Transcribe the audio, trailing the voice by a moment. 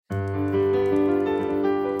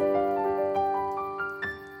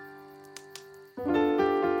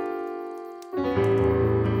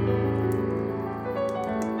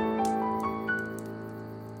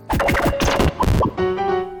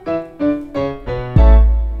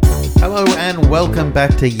and welcome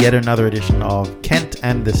back to yet another edition of Kent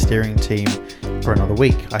and the Steering Team for another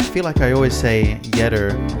week. I feel like I always say yet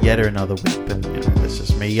another week, but that's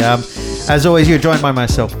just me. As always, you're joined by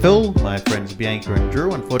myself, Phil, my friends Bianca and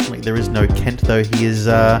Drew. Unfortunately, there is no Kent, though. He is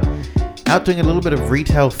out doing a little bit of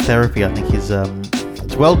retail therapy. I think it's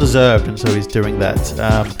well deserved, and so he's doing that.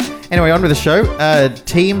 Anyway, on with the show.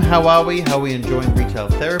 Team, how are we? How are we enjoying retail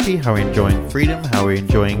therapy? How are we enjoying freedom? How are we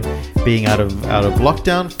enjoying being out of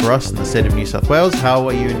lockdown for us in the state of New South Wales? How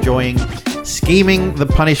are you enjoying scheming the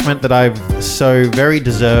punishment that I've so very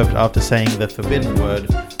deserved after saying the forbidden word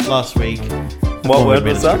last week? What word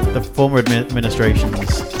was that? The former administration's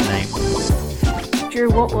name. Drew,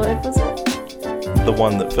 what word was it? The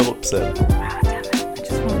one that Philip said. Ah, damn it. I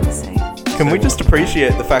just wanted to say. Can we just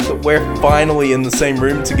appreciate the fact that we're finally in the same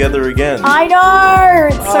room together again? I know!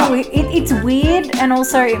 It's weird, and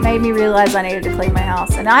also it made me realise I needed to clean my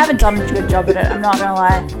house. And I haven't done a good job at it, I'm not going to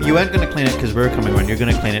lie. You weren't going to clean it because we were coming on. You're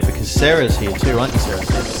going to clean it because Sarah's here too, aren't you, Sarah?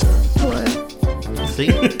 What? See?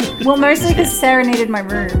 Well, mostly because Sarah needed my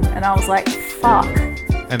room, and I was like, fuck.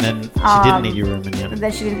 And then she didn't need your room in the end. And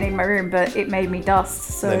then she didn't need my room, but it made me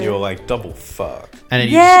dust, so... Then you were like, double fuck.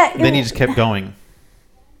 And then you just kept going.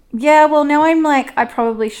 Yeah, well, now I'm like, I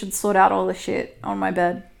probably should sort out all the shit on my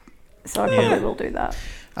bed. So I probably will do that.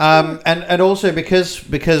 And also because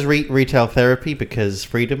retail therapy, because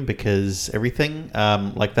freedom, because everything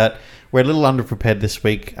like that, we're a little underprepared this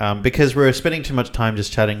week because we're spending too much time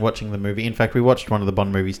just chatting, watching the movie. In fact, we watched one of the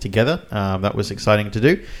Bond movies together. That was exciting to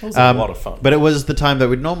do. It was a lot of fun. But it was the time that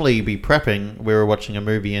we'd normally be prepping. We were watching a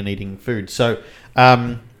movie and eating food. So...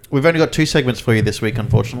 we've only got 2 segments for you this week,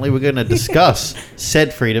 unfortunately. We're going to discuss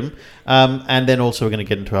said freedom, and then also we're going to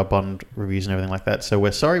get into our Bond reviews and everything like that. So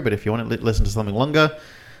we're sorry, but if you want to listen to something longer,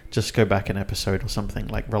 just go back an episode or something.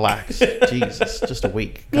 Like, relax. Jesus, just a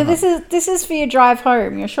week. Come on. This is for your drive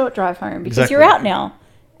home, your short drive home, because Exactly. you're out now,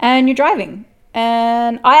 and you're driving.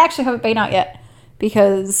 And I actually haven't been out yet,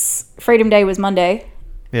 because Freedom Day was Monday,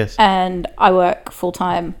 Yes. and I work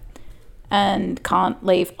full-time and can't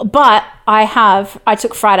leave. But I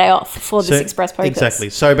took Friday off for this express purpose. Exactly.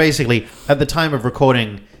 So basically, at the time of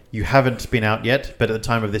recording, you haven't been out yet, but at the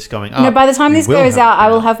time of this going up... No, by the time you this will goes have out, been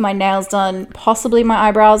I will have my nails done, possibly my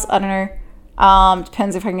eyebrows. I don't know.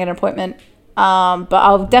 Depends if I can get an appointment. But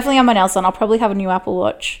I'll definitely have my nails done. I'll probably have a new Apple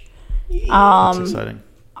Watch. That's exciting.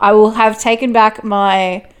 I will have taken back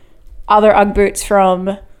my other Ugg boots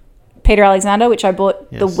from Peter Alexander, which I bought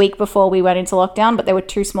the week before we went into lockdown, but they were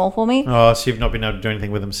too small for me. Oh, so you've not been able to do anything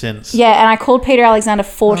with them since? Yeah, and I called Peter Alexander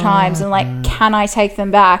 4 times and like, can I take them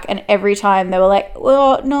back? And every time they were like,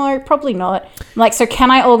 well, no, probably not. I'm like, so can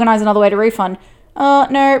I organize another way to refund?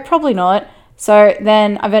 No, probably not. So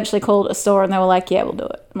then I eventually called a store and they were like, yeah, we'll do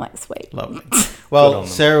it. I'm like, sweet. Lovely. Well,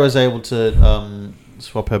 Sarah was able to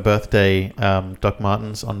swap her birthday Doc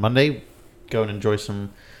Martens on Monday, go and enjoy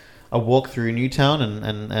a walk through Newtown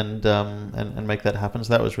and make that happen.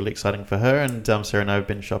 So that was really exciting for her. And Sarah and I have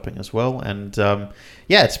been shopping as well. And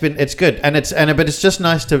yeah, it's good. But it's just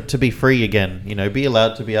nice to be free again. You know, be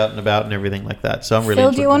allowed to be out and about and everything like that. So I'm really.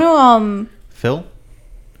 Phil, do you want to Phil?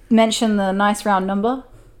 mention the nice round number?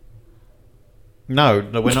 No,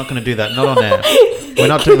 we're not going to do that. Not on air. We're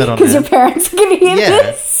not doing that on air. Because your parents are going to hear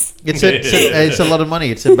this. It's a lot of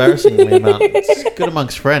money. It's embarrassingly amount. It's good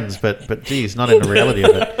amongst friends, but geez, not in the reality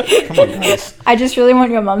of it. Come on, guys. I just really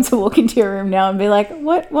want your mum to walk into your room now and be like,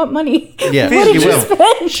 "What money? Yeah, What she did you will.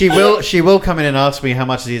 spend?" She will come in and ask me how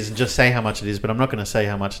much it is, and just say how much it is. But I'm not going to say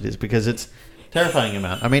how much it is because it's terrifying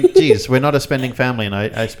amount. I mean, geez, we're not a spending family, and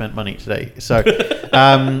I spent money today. So,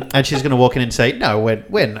 and she's going to walk in and say, "No,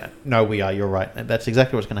 no, we are. You're right. And that's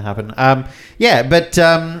exactly what's going to happen." Yeah, but.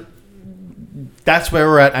 That's where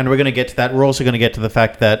we're at, and we're going to get to that. We're also going to get to the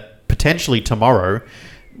fact that potentially tomorrow,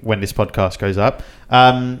 when this podcast goes up,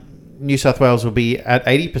 New South Wales will be at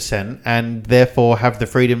 80% and therefore have the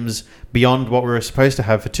freedoms beyond what we were supposed to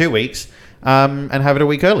have for 2 weeks and have it a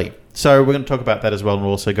week early. So we're going to talk about that as well, and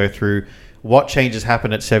we'll also go through what changes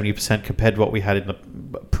happened at 70% compared to what we had in the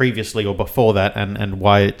previously or before that, and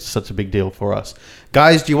why it's such a big deal for us.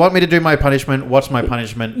 Guys, do you want me to do my punishment? What's my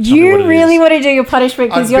punishment? Tell me what You it really is. want to do your punishment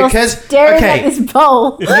because you're staring at this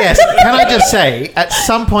bowl. Yes, can I just say, at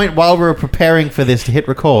some point while we were preparing for this to hit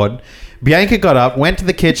record, Bianca got up, went to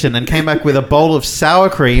the kitchen, and came back with a bowl of sour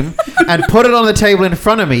cream and put it on the table in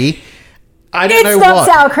front of me. I don't know what. It's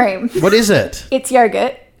not sour cream. What is it? It's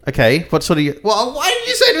yogurt. Okay, what sort of... Well, why did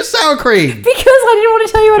you say it was sour cream? Because I didn't want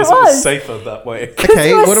to tell you what it Because it was was. safer that way. Because Okay,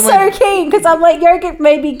 you were what am so I... keen. Because I'm like, yogurt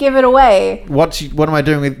maybe give it away. What am I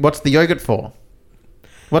doing with... What's the yogurt for?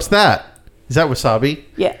 What's that? Is that wasabi?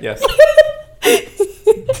 Yeah. Yes.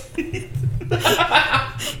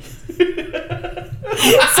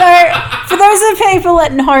 the people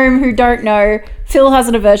at home who don't know, Phil has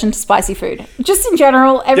an aversion to spicy food. Just in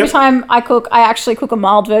general, every time I cook, I actually cook a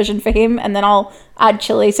mild version for him, and then I'll add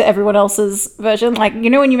chili to everyone else's version. Like, you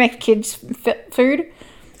know when you make kids food,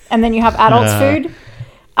 and then you have adults' food?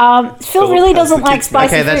 Phil really doesn't like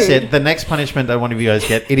spicy food. Okay, that's it. The next punishment that one of you guys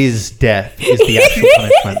get, it is death. Is the actual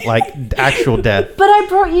punishment. Like, actual death. But I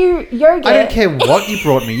brought you yogurt. I don't care what you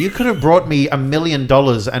brought me. You could have brought me $1 million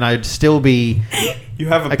and I'd still be... You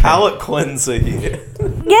have a palate cleanser here.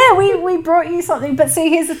 Yeah, we brought you something. But see,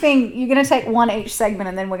 here's the thing. You're going to take one each segment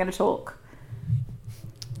and then we're going to talk.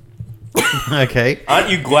 Okay. Aren't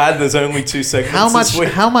you glad there's only 2 segments this week?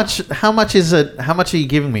 How much is it? How much are you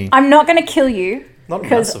giving me? I'm not going to kill you. Not a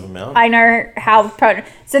massive amount. I know how prone.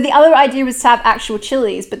 So the other idea was to have actual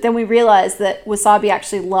chilies, but then we realized that wasabi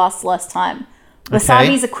actually lasts less time.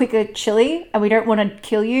 Wasabi is a quicker chili, and we don't want to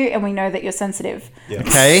kill you, and we know that you're sensitive. Yeah.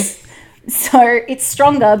 Okay. So it's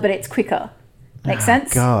stronger, but it's quicker. Make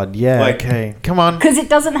sense? God, yeah. Like- okay. Come on. Because it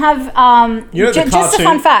doesn't have. You know the just a cartoon-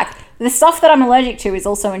 fun fact: the stuff that I'm allergic to is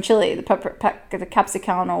also in chili, the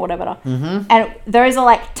capsicum or whatever. Mm-hmm. And those are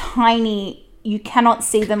like tiny. You cannot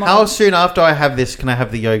see them. How soon after I have this can I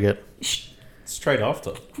have the yogurt? Straight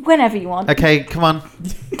after. Whenever you want. Okay, come on.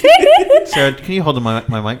 Sarah, can you hold my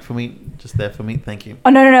mic for me? Just there for me. Thank you.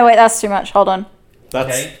 Oh no! Wait, that's too much. Hold on.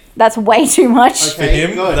 That's way too much. For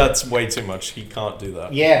him, that's way too much. He can't do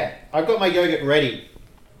that. Yeah, I've got my yogurt ready.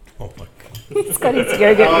 Oh my god. He's got his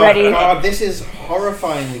yogurt ready. God, this is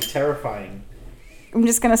horrifyingly terrifying. I'm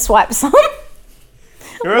just gonna swipe some.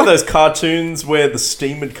 Remember those cartoons where the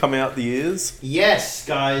steam would come out the ears? Yes,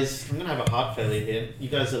 guys. I'm gonna have a heart failure here. You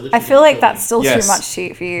guys are literally... I feel like that's still Yes. too much to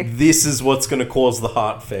eat for you. This is what's going to cause the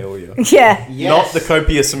heart failure. Yeah. Yes. Not the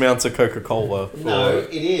copious amounts of Coca-Cola. No,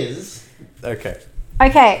 it is. Okay.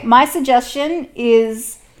 Okay, my suggestion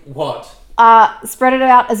is What? spread it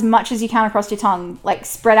out as much as you can across your tongue. Like,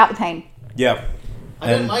 spread out the pain. Yeah.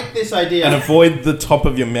 I don't like this idea. And avoid the top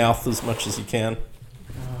of your mouth as much as you can.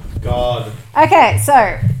 God. Okay,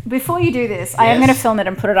 so before you do this, I am Yes. going to film it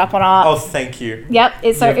and put it up on our... Oh, thank you. Yep,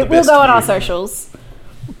 You have the it will best go on our view. socials.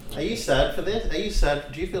 Are you sad for this? Are you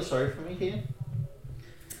sad? Do you feel sorry for me here?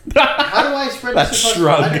 How do I spread That this across?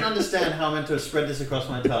 shrug. I don't understand how I'm meant to spread this across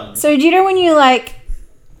my tongue. So do you know when you like...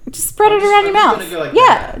 Just spread it around your I'm mouth. just gonna go like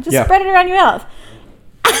Yeah, that. just Yeah. spread it around your mouth.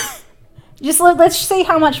 Let's see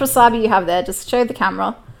how much wasabi you have there. Just show the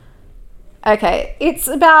camera. Okay, it's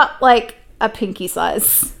about like a pinky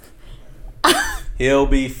size. He'll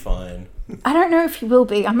be fine. I don't know if he will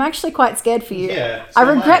be. I'm actually quite scared for you. Yeah, I so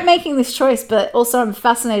am regret I. making this choice, but also I'm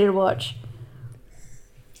fascinated to watch.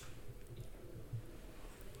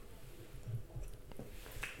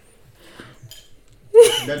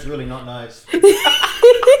 That's really not nice.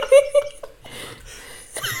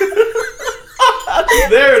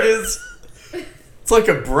 There it is. It's like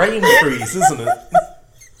a brain freeze, isn't it?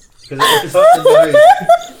 Because it's up the nose.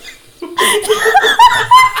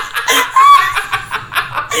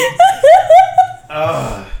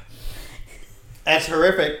 That's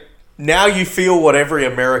horrific. Now you feel what every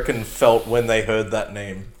American felt when they heard that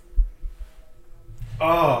name.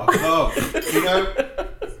 Oh, you know,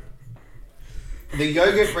 the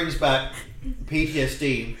yogurt brings back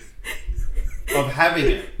PTSD of having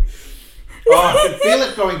it. Oh, I can feel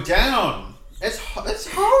it going down. It's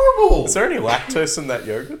horrible. Is there any lactose in that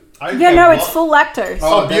yogurt? I don't Yeah, care no, what- it's full lactose.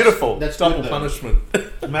 Oh, Oh, beautiful. that's double good, though. punishment.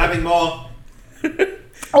 I'm having more.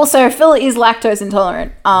 Also, Phil is lactose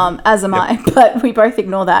intolerant, as am I, but we both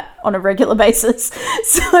ignore that on a regular basis.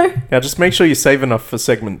 So, Yeah, just make sure you save enough for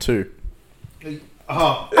segment 2.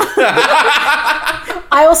 Oh,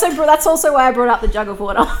 that's also why I brought out the jug of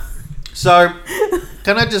water. so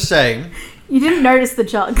can I just say, You didn't notice the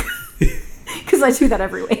jug. Because I do that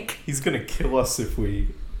every week. He's going to kill us if we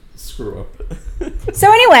screw up.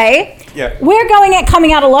 So anyway, Yeah. we're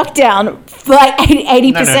coming out of lockdown for like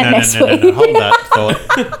 80% next week. no. Hold that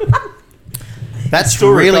thought. That's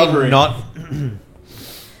Still really recovering. not.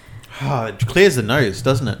 Oh, it clears the nose,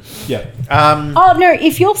 doesn't it? Yeah. Oh no,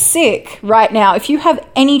 if you're sick right now, if you have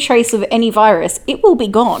any trace of any virus, it will be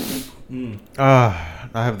gone. I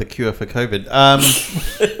have the cure for COVID.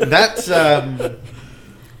 That's.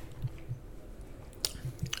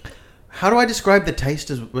 How do I describe the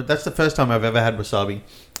taste? That's the first time I've ever had wasabi.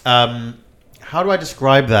 How do I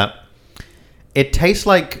describe that? It tastes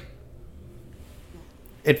like.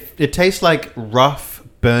 It tastes like rough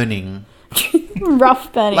burning.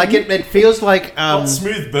 Rough burning. Like it feels like. Not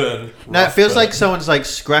smooth burn. No, it rough feels burn. like someone's like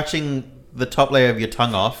scratching the top layer of your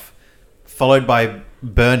tongue off, followed by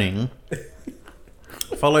burning,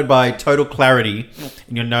 followed by total clarity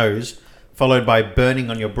in your nose, followed by burning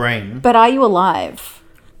on your brain. But are you alive?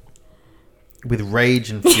 with rage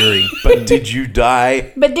and fury. But did you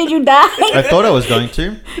die? But did you die? I thought I was going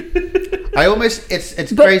to. I almost...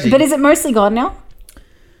 It's but, crazy. But is it mostly gone now?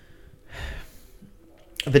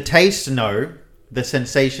 The taste, no. The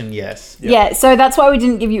sensation, yes. Yeah, so that's why we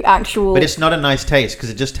didn't give you actual... But it's not a nice taste because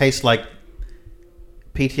it just tastes like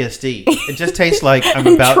PTSD. It just tastes like I'm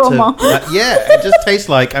about Trauma. to... it just tastes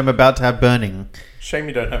like I'm about to have burning. Shame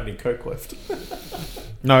you don't have any Coke left.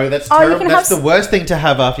 No, that's Oh, you terrible. can That's have the worst thing to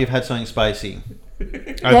have after you've had something spicy.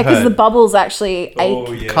 Yeah, because the bubbles actually ache.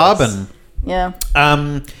 Oh, yes. Carbon. Yeah.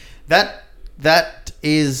 That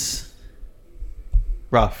is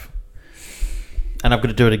rough. And I've got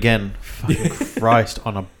to do it again. Fucking Christ,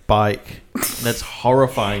 on a bike. That's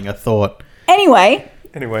horrifying, a thought. Anyway,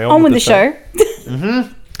 on with the show.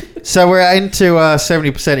 So we're into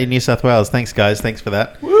 70% in New South Wales. Thanks, guys. Thanks for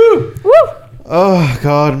that. Woo! Woo! Oh,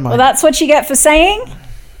 God. Well, that's what you get for saying.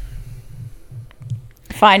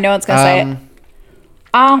 Fine, no one's going to say it.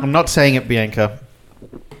 I'm not saying it, Bianca.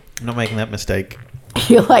 I'm not making that mistake.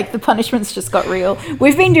 You're like, the punishments just got real.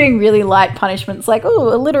 We've been doing really light punishments like,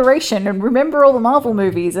 oh, alliteration and remember all the Marvel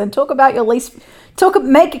movies and talk about your least...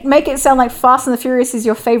 Make it sound like Fast and the Furious is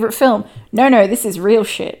your favorite film. No, this is real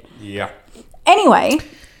shit. Yeah. Anyway.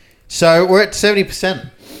 So we're at 70%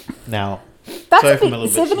 now. That's Sorry a if I'm bit, a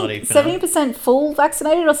little bit snotty for now. 70% full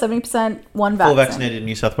vaccinated or 70% one vaccine? Full vaccinated in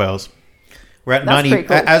New South Wales. We're at That's 90 pretty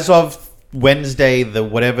cool. As of Wednesday, the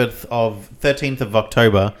 13th of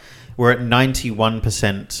October, we're at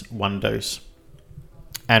 91% one dose,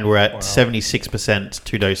 and we're at 76%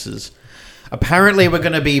 two doses. Apparently, we're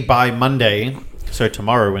going to be by Monday, so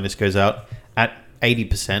tomorrow when this goes out, at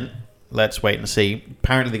 80%. Let's wait and see.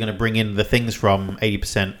 Apparently, they're going to bring in the things from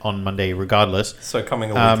 80% on Monday, regardless. So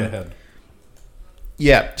coming a week ahead.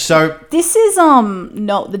 Yeah. So This is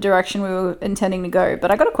not the direction we were intending to go, but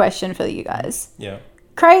I got a question for you guys. Yeah.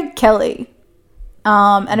 Craig Kelly,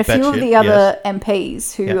 and a few of Batshit, the other yes.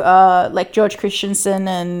 MPs who Yep. are like George Christensen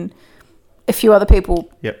and a few other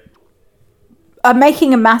people Yep. are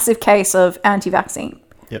making a massive case of anti-vaccine.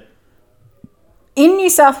 Yep. In New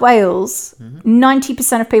South Wales,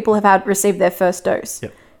 90% of people have received their first dose.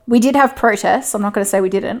 Yep. We did have protests. I'm not going to say we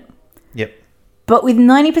didn't. Yep. But with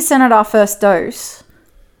 90% at our first dose,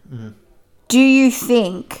 do you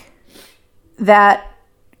think that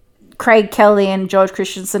Craig Kelly and George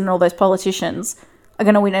Christensen and all those politicians are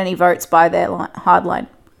going to win any votes by their hard line?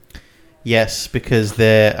 Yes, because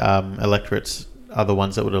their electorates are the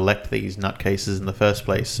ones that would elect these nutcases in the first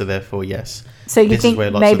place. So therefore, yes. So you This is think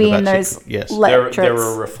where lots maybe of the in batshit- those yes. They're electorates...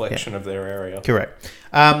 a reflection of their area. Correct.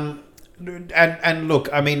 And look,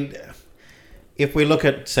 I mean, if we look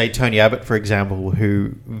at, say, Tony Abbott, for example,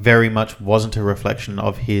 who very much wasn't a reflection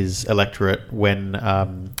of his electorate when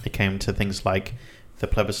it came to things like the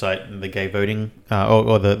plebiscite and the gay voting,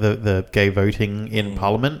 or the gay voting in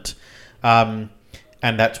Parliament, and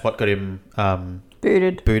that's what got him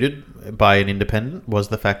booted by an independent, was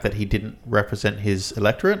the fact that he didn't represent his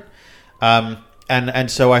electorate. And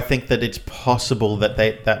so I think that it's possible that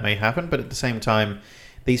that may happen, but at the same time,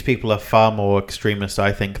 these people are far more extremist,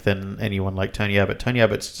 I think, than anyone like Tony Abbott. Tony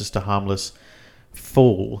Abbott's just a harmless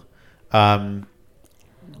fool. I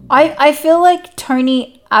feel like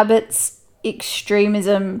Tony Abbott's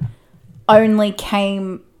extremism only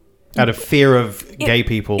came... Out of fear of gay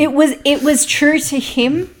people. It was true to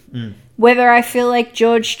him. Whether I feel like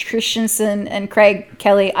George Christensen and Craig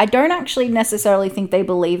Kelly, I don't actually necessarily think they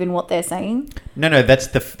believe in what they're saying. No, that's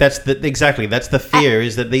the fear,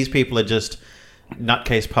 is that these people are just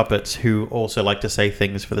nutcase puppets who also like to say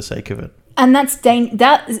things for the sake of it. And that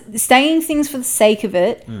saying things for the sake of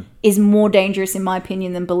it is more dangerous, in my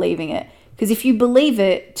opinion, than believing it. Because if you believe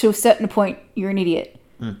it to a certain point, you're an idiot.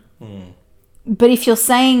 But if you're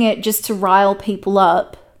saying it just to rile people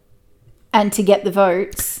up and to get the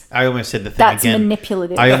votes, I almost said the thing that's again.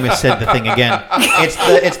 manipulative. I almost said the thing again.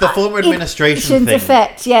 It's the former administration thing.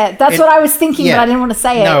 Effect, yeah. That's what I was thinking, but I didn't want to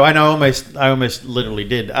say it. No, I know. I almost literally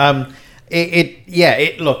did.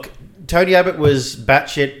 Look, Tony Abbott was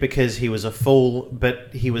batshit because he was a fool,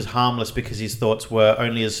 but he was harmless because his thoughts were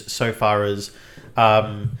only so far as,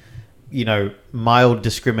 mild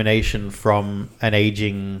discrimination from an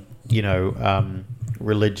aging,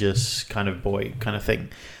 religious kind of boy kind of thing.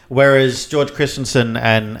 Whereas George Christensen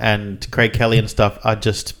and Craig Kelly and stuff are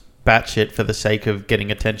just batshit for the sake of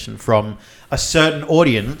getting attention from a certain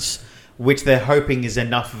audience, which they're hoping is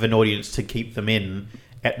enough of an audience to keep them in.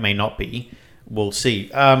 It may not be. We'll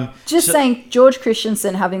see. Saying George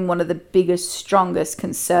Christensen having one of the biggest, strongest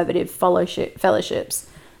conservative fellowships,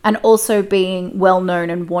 and also being well known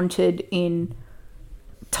and wanted in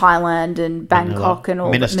Thailand and Bangkok and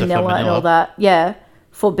all Minister for Manila and Manila. all that. Yeah.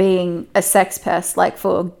 for being a sex pest, like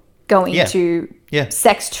for going Yeah. to Yeah.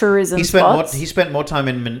 sex tourism He spent spots. he spent more time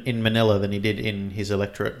in Manila than he did in his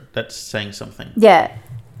electorate. That's saying something. Yeah.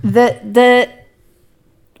 The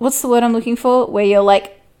what's the word I'm looking for? Where you're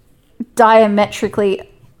like diametrically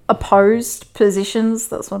opposed positions.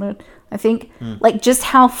 That's what I think. Like just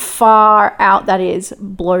how far out that is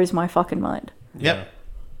blows my fucking mind. Yep.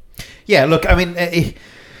 Yeah, look, I mean,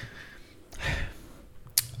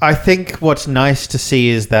 I think what's nice to see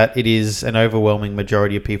is that it is an overwhelming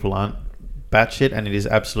majority of people aren't batshit, and it is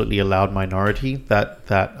absolutely a loud minority that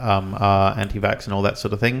are anti-vax and all that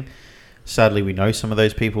sort of thing. Sadly, we know some of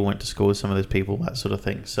those people, went to school with some of those people, that sort of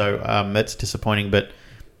thing. So that's disappointing, but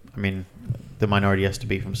I mean, the minority has to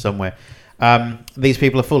be from somewhere. These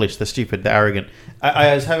people are foolish, they're stupid, they're arrogant.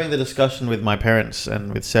 I was having the discussion with my parents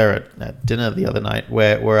and with Sarah at dinner the other night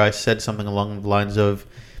where I said something along the lines of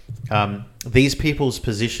these people's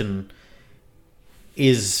position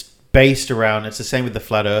is based around, it's the same with the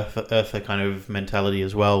flat earther kind of mentality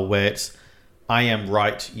as well, where it's I am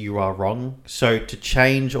right, you are wrong. So to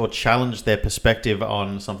change or challenge their perspective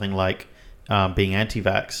on something like being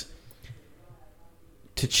anti-vax,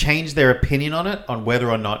 to change their opinion on it, on whether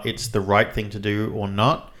or not it's the right thing to do or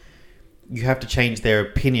not, you have to change their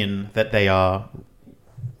opinion that they are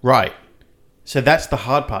right. So that's the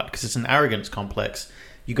hard part, because it's an arrogance complex.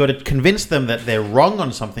 You got to convince them that they're wrong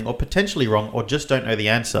on something, or potentially wrong, or just don't know the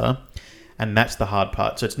answer, and that's the hard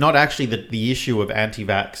part. So it's not actually the issue of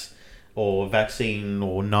anti-vax or vaccine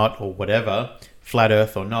or not or whatever, flat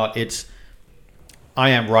earth or not. It's I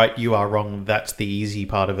am right, you are wrong. That's the easy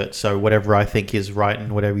part of it. So whatever I think is right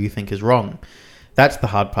and whatever you think is wrong, that's the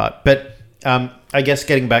hard part. But I guess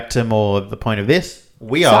getting back to more the point of this,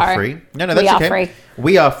 we are free. No, that's okay. Free.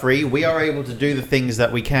 We are free. We are able to do the things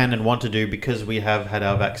that we can and want to do because we have had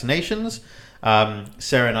our vaccinations.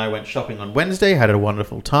 Sarah and I went shopping on Wednesday, had a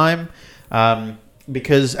wonderful time. And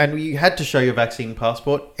you had to show your vaccine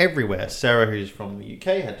passport everywhere. Sarah, who's from the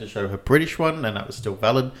UK, had to show her British one, and that was still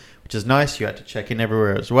valid, which is nice. You had to check in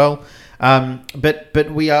everywhere as well.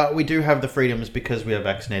 But we do have the freedoms because we are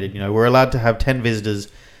vaccinated. You know, we're allowed to have 10 visitors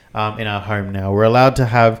in our home now. We're allowed to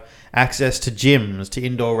have access to gyms, to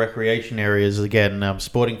indoor recreation areas again,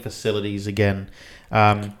 sporting facilities again.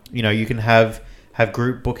 You know, you can have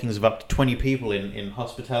group bookings of up to 20 people in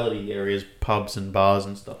hospitality areas, pubs and bars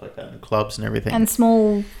and stuff like that, and clubs and everything. And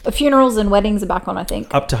small funerals and weddings are back on, I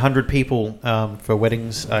think. Up to 100 people for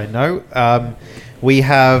weddings, I know. We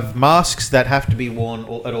have masks that have to be worn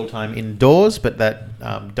at all time indoors, but that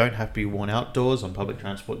don't have to be worn outdoors. On public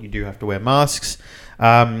transport, you do have to wear masks.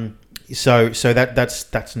 So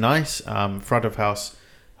that's nice. Front of house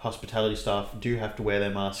hospitality staff do have to wear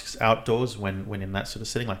their masks outdoors when in that sort of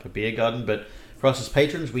setting, like a beer garden. But for us as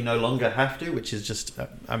patrons, we no longer have to, which is just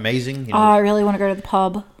amazing. You know? I really want to go to the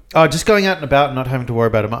pub. Oh, just going out and about and not having to worry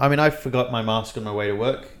about it. I mean, I forgot my mask on my way to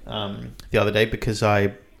work the other day because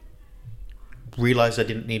I realized I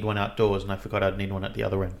didn't need one outdoors, and I forgot I'd need one at the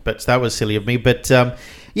other end. But that was silly of me. But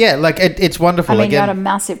yeah, like it's wonderful. I mean, Again, you had a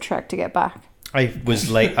massive trek to get back. I was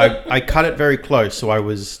late. I cut it very close, so I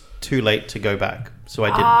was too late to go back. So I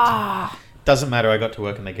didn't. Doesn't matter. I got to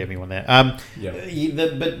work and they gave me one there. But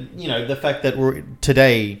you know, the fact that we're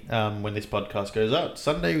today, when this podcast goes out,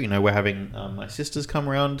 Sunday, you know, we're having my sisters come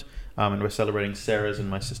around, and we're celebrating Sarah's and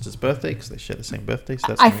my sister's birthday because they share the same birthday. So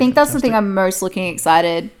that's I think that's the thing I'm most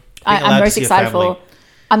excited. I'm allowed to most see your excited family. for.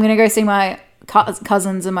 I'm gonna go see my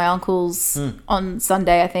cousins and my uncles on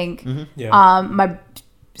Sunday, I think. Yeah. My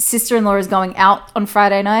sister-in-law is going out on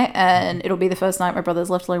Friday night, and it'll be the first night my brother's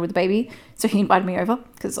left alone with the baby, so he invited me over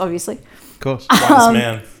because obviously, of course. Wise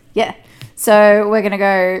man. yeah. So we're gonna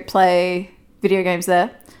go play video games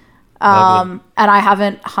there. Lovely. And I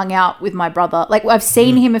haven't hung out with my brother. Like, I've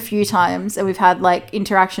seen him a few times and we've had like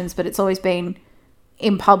interactions, but it's always been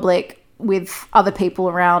in public with other people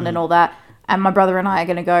around and all that. And my brother and I are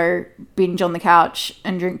going to go binge on the couch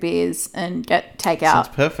and drink beers and get takeout. Sounds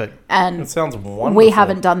perfect. And That sounds wonderful. we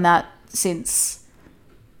haven't done that since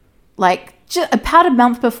like about a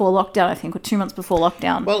month before lockdown, I think, or 2 months before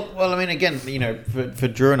lockdown. Well, I mean, again, you know, for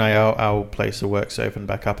Drew and I, our place of work's opened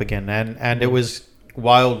back up again, and it was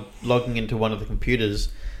wild logging into one of the computers,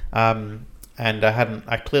 and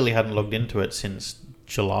I clearly hadn't logged into it since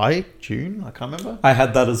June, I can't remember. I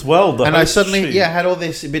had that as well. And I suddenly, had all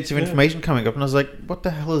these bits of information coming up, and I was like, what the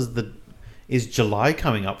hell is July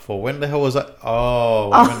coming up for? When the hell was that?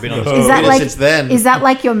 Oh, I haven't been on this Is that computer like since then. Is that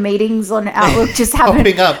like your meetings on Outlook just haven't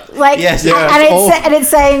Popping up? like Yes, and it's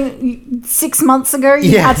saying 6 months ago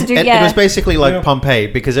you had to do It was basically like Pompeii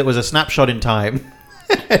because it was a snapshot in time.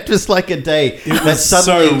 It was like a day that was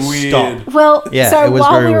suddenly so weird. stopped. Well, Yeah, so it was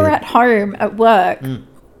while very we were weird. at home at work,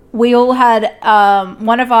 we all had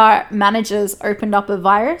one of our managers opened up a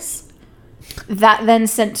virus that then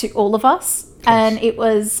sent to all of us, and it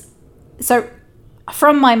was so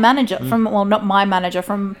from my manager, from well, not my manager,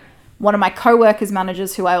 from one of my co-workers'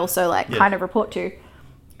 managers who I also like kind of report to.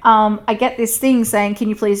 I get this thing saying, "Can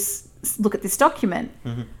you please look at this document?"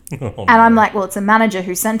 And I'm like, "Well, it's a manager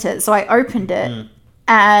who sent it." So I opened it,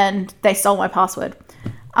 and they stole my password.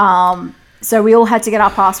 So we all had to get our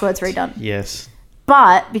passwords redone. Yes.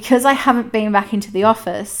 But because I haven't been back into the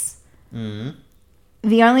office,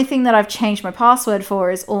 the only thing that I've changed my password for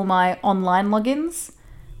is all my online logins.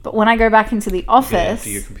 But when I go back into the office, To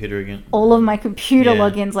your computer again. all of my computer Yeah.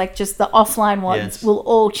 logins, like just the offline ones, Yes. will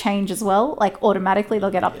all change as well. Like automatically they'll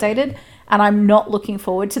get updated. And I'm not looking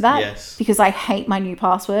forward to that Yes. because I hate my new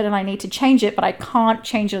password and I need to change it, but I can't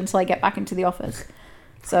change it until I get back into the office.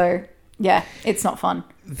 So yeah, it's not fun.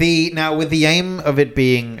 Now with the aim of it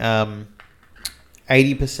being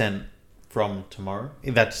 80% from tomorrow.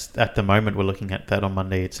 That's at the moment we're looking at that on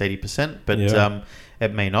Monday. It's 80%, but Yeah.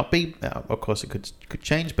 it may not be. Of course, it could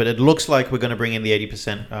change, but it looks like we're going to bring in the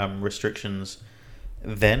 80% restrictions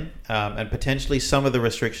then, and potentially some of the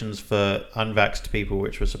restrictions for unvaxxed people,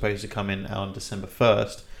 which were supposed to come in on December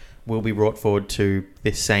 1st, will be brought forward to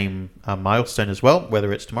this same milestone as well,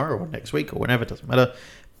 whether it's tomorrow or next week or whenever, it doesn't matter.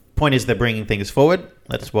 Point is they're bringing things forward.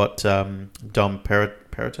 That's what Dom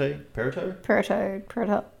Peritot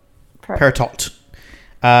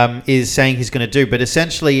is saying he's going to do. But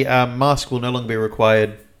essentially, masks will no longer be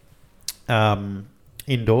required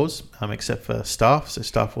indoors, except for staff. So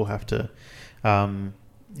staff will have to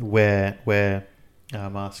wear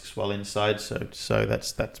masks while inside. So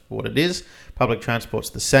that's what it is. Public transport's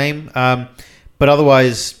the same. But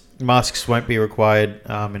otherwise, masks won't be required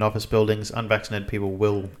in office buildings. Unvaccinated people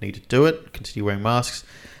will need to do it. Continue wearing masks.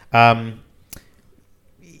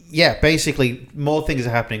 Yeah, basically, more things are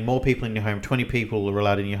happening. More people in your home. 20 people are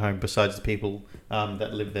allowed in your home besides the people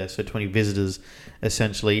that live there. So 20 visitors,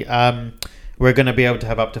 essentially. We're going to be able to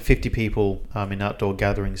have up to 50 people in outdoor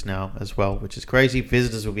gatherings now as well, which is crazy.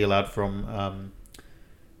 Visitors will be allowed from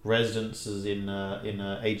residences in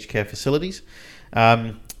aged care facilities.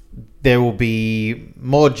 There will be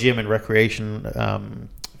more gym and recreation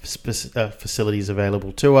facilities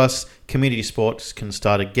available to us. Community sports can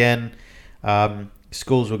start again.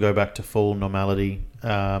 Schools will go back to full normality.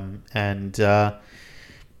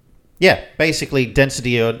 Basically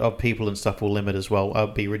density of people and stuff will limit as well,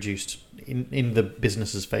 be reduced in the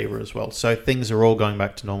business's favor as well. So things are all going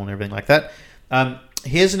back to normal and everything like that.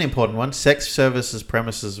 Here's an important one. Sex services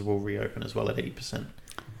premises will reopen as well at 80%.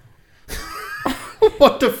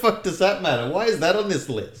 What the fuck does that matter? Why is that on this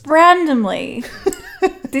list? Randomly.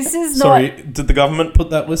 This is not... Sorry, did the government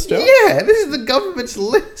put that list out? Yeah, this is the government's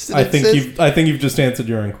list. and I it think says you've just answered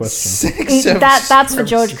your own question. sex services That's for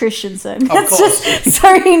George premises. Christensen. That's course. just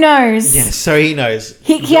so he knows. Yeah, so he knows.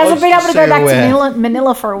 He hasn't been able to go back to to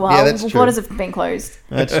Manila for a while. Yeah, that's true. Borders have been closed.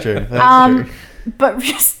 That's true. That's true. But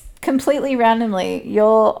just completely randomly,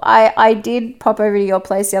 I did pop over to your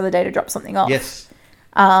place the other day to drop something off. Yes.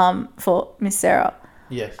 For Miss Sarah.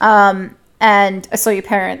 Yes. And I saw your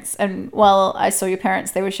parents, and while I saw your parents,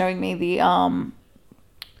 they were showing me the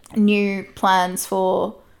new plans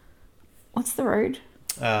for what's the road?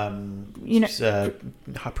 Princess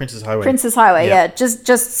Highway. Princess Highway, Yeah. yeah.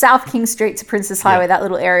 Just South King Street to Princess Highway, that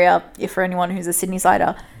little area, if for anyone who's a Sydney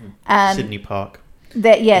sider. And Sydney Park.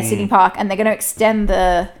 Sydney Park, and they're going to extend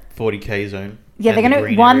the 40k zone. yeah, they're and the going to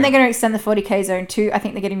green one, area. they're going to extend the 40k zone. Two, I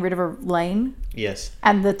think they're getting rid of a lane, Yes.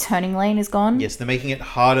 and the turning lane is gone. Yes, they're making it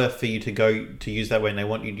harder for you to use that way, and they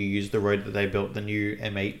want you to use the road that they built, the new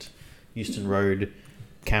M8 Euston Road,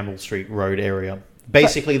 Campbell Street Road area.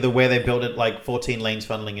 Basically, where they built it, like 14 lanes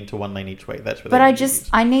funneling into one lane each way. That's what. But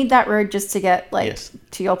I need that road just to get Yes.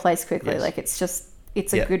 to your place quickly. Yes. Like it's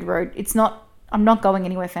a Yeah. good road. It's not. I'm not going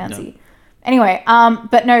anywhere fancy. Anyway,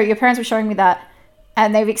 but no, your parents were showing me that,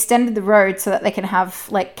 and they've extended the road so that they can have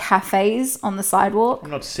like cafes on the sidewalk. I'm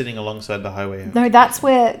not sitting alongside the highway. No, that's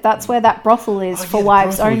where that brothel is for the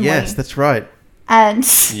wives brothel. only. Yes, that's right. And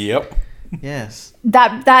Yep. Yes.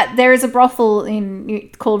 that there is a brothel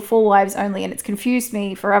called For Wives Only, and it's confused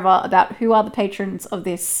me forever about who are the patrons of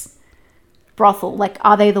this brothel. Like,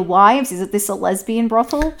 are they the wives? Is it this a lesbian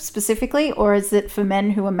brothel specifically, or is it for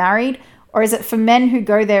men who are married, or is it for men who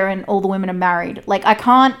go there and all the women are married? Like, I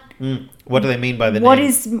can't. What do they mean by the What name?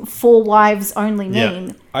 is For Wives Only Yeah.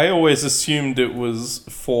 mean? I always assumed it was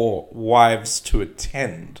for wives to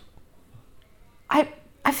attend. I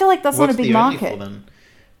feel like that's What's not a big the only market. for then?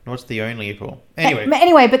 What's the only equal? Anyway.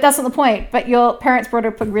 Anyway, but that's not the point. But your parents brought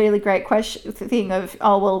up a really great thing of,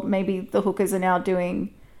 oh, well, maybe the hookers are now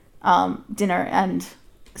doing dinner and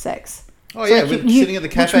sex. Oh, yeah, sitting at the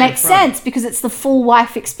cafe which makes in front. sense because it's the full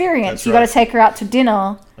wife experience. That's You got right. to take her out to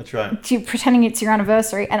dinner. That's right. Pretending it's your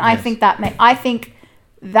anniversary, and I Yes. think I think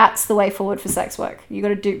that's the way forward for sex work. You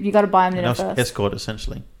got to buy them dinner An first. escort,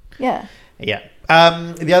 essentially. Yeah. Yeah.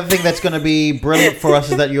 The other thing that's going to be brilliant for us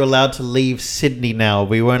is that you're allowed to leave Sydney now.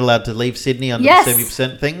 We weren't allowed to leave Sydney under Yes. the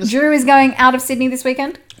 70% things. Drew is going out of Sydney this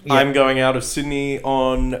weekend. Yeah. I'm going out of Sydney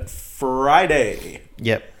on Friday.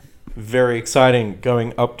 Yep. Very exciting.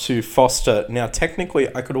 Going up to Foster. Now,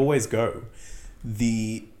 technically, I could always go.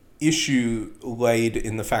 The issue laid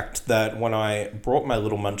in the fact that when I brought my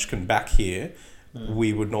little munchkin back here,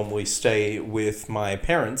 we would normally stay with my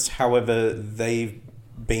parents. However, they've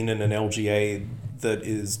been in an LGA that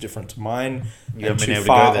is different to mine You and haven't been too able to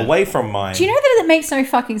far go there. away from mine. Do you know that it makes no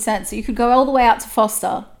fucking sense? So you could go all the way out to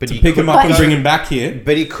Foster. But to he pick him up But- and bring him back here.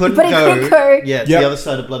 But he couldn't But he go. couldn't go. Yeah, to Yep. the other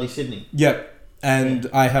side of bloody Sydney. Yep. And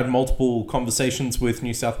I had multiple conversations with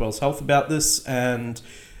New South Wales Health about this, and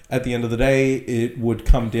at the end of the day, it would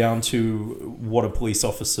come down to what a police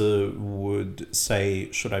officer would say,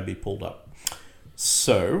 should I be pulled up?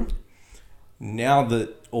 So, now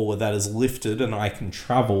that all of that is lifted and I can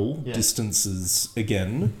travel Yeah. distances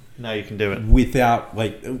again Now you can do it. without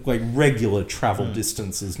like regular travel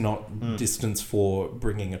distances, not distance for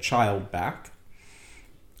bringing a child back,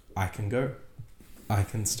 I can go. I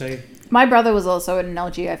can stay. My brother was also an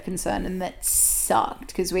LGF concern, and that sucked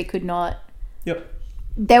because we could not. Yep.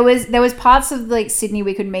 There was parts of like Sydney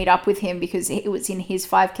we could meet up with him because it was in his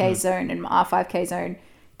 5K zone and our 5K zone,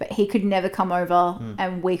 but he could never come over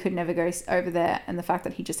and we could never go over there. And the fact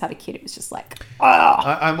that he just had a kid, it was just like,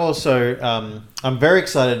 I'm also I'm very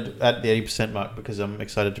excited at the 80% mark because I'm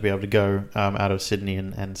excited to be able to go out of Sydney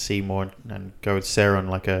and see more and go with Sarah on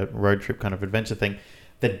like a road trip kind of adventure thing.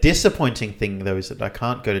 The disappointing thing though is that I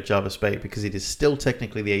can't go to Jarvis Bay because it is still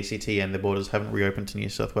technically the ACT and the borders haven't reopened to New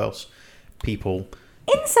South Wales people.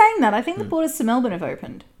 in saying that, I think the borders to Melbourne have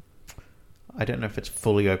opened. I don't know if it's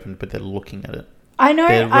fully opened, but they're looking at it. I know.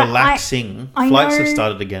 They're relaxing. I Flights know- have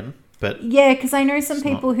started again, but Yeah, because I know some It's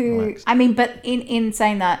people not who. relaxed. I mean, but in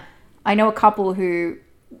saying that, I know a couple who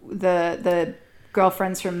the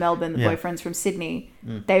girlfriends from Melbourne, the Yeah. boyfriends from Sydney,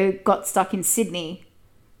 they got stuck in Sydney,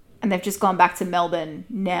 and they've just gone back to Melbourne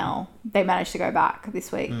now. They managed to go back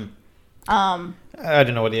this week. I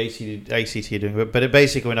don't know what the ACT are doing, but it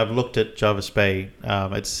basically, when I've looked at Jarvis Bay,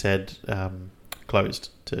 it said closed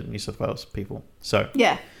to New South Wales people. So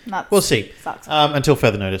Yeah, that's, we'll see. Sucks. Until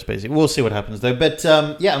further notice, basically. We'll see what happens, though. But,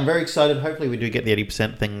 yeah, I'm very excited. Hopefully we do get the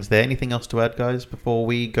 80% things there. Anything else to add, guys, before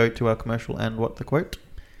we go to our commercial and what the quote?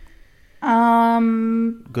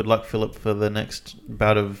 Good luck, Philip, for the next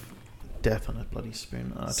bout of death on a bloody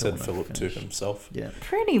spoon. I don't Said wanna Philip to finish. himself. Yeah.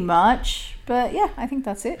 Pretty much, but yeah, I think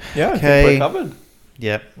that's it. Yeah, I Okay. think we're covered.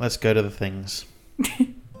 Yeah, let's go to the things.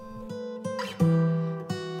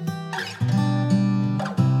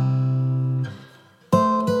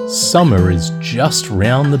 Summer is just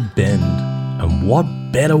round the bend, and what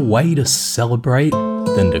better way to celebrate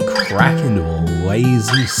than to crack into a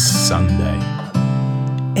lazy Sunday?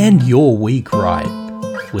 End your week right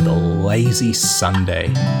with a lazy Sunday,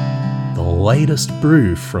 the latest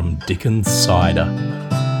brew from Dickens Cider.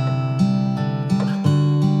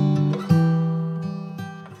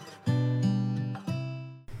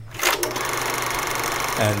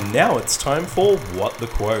 And now it's time for What the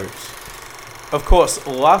Quote. Of course,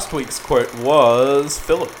 last week's quote was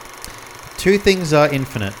Philip. Two things are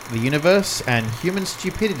infinite, the universe and human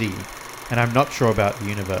stupidity. And I'm not sure about the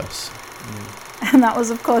universe. And that was,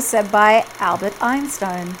 of course, said by Albert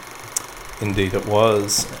Einstein. Indeed it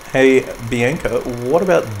was. Hey, Bianca, what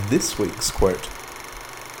about this week's quote?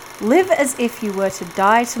 Live as if you were to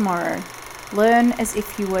die tomorrow. Learn as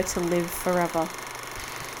if you were to live forever.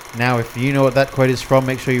 Now, if you know what that quote is from,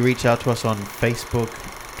 make sure you reach out to us on Facebook,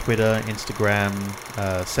 Twitter, Instagram,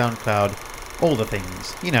 SoundCloud, all the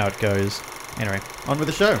things. You know how it goes. Anyway, on with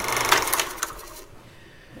the show.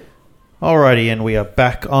 Alrighty, and we are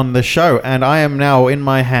back on the show, and I am now in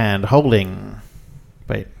my hand holding...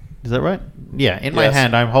 Wait, is that right? Yeah, in my Yes.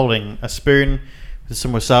 hand I'm holding a spoon with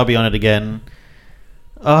some wasabi on it again.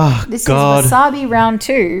 Oh, This God. is Wasabi round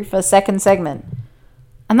 2 for second segment.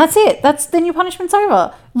 And that's it. That's then your punishment's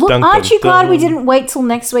over. Look, Dun, aren't dun, you glad we dun. didn't wait till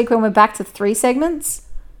next week when we're back to 3 segments?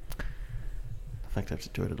 The fact I have to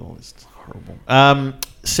do it at all is horrible.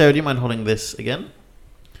 Sarah, do you mind holding this again?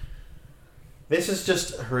 This is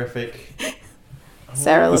just horrific.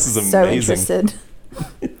 Sarah This looks is so amazing. interested.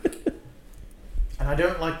 And I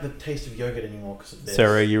don't like the taste of yogurt anymore because of this.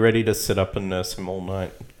 Sarah, are you ready to sit up and nurse him all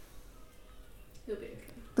night?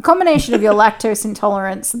 The combination of your lactose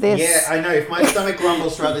intolerance, this... Yeah, I know. If my stomach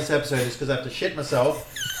rumbles throughout this episode, it's because I have to shit myself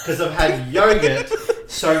because I've had yogurt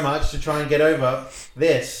so much to try and get over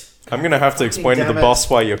this. I'm going to have to explain to damn the it. boss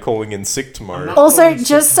why you're calling in sick tomorrow. Also,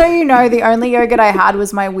 just so you know, the only yogurt I had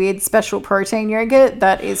was my weird special protein yogurt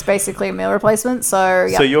that is basically a meal replacement. So,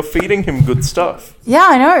 yeah. So you're feeding him good stuff. Yeah,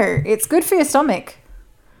 I know. It's good for your stomach.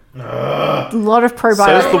 A lot of I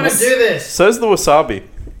probiotics. don't want to do this. So's the wasabi.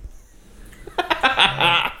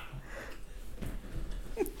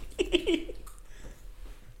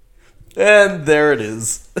 And there it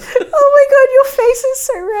is. Oh my god, your face is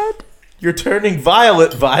so red. You're turning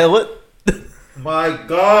violet, Violet. My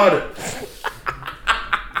God.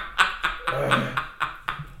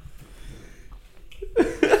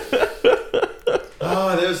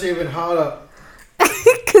 Oh, that was even harder.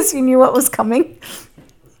 Because you knew what was coming.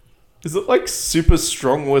 Is it like super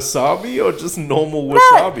strong wasabi or just normal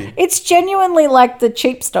wasabi? It's genuinely like the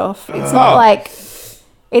cheap stuff. It's not like...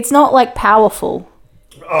 It's not like powerful.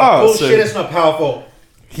 Oh, Bullshit, so- it's not powerful.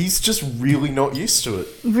 He's just really not used to it.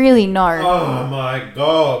 Really, no. Oh my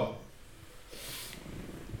God.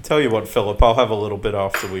 Tell you what, Philip, I'll have a little bit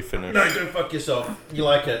after we finish. No, go fuck yourself. You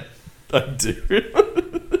like it. I do.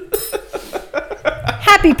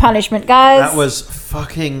 Happy punishment, guys. That was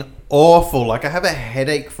fucking awful. Like I have a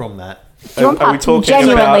headache from that. Do you want Are we talking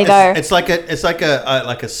genuinely, about- though. It's like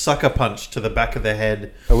a sucker punch to the back of the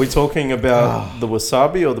head. Are we talking about the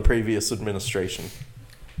wasabi or the previous administration?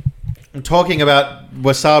 I'm talking about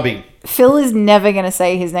wasabi. Phil is never going to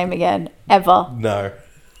say his name again. Ever. No.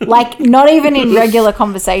 Like, not even in regular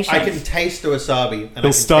conversation. I can taste the wasabi. And I He'll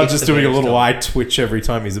can start taste just the doing a weird little stuff. eye twitch every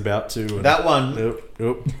time he's about to. And That one.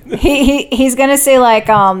 Nope. He's going to see, like,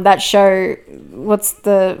 that show, what's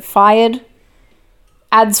the Fired?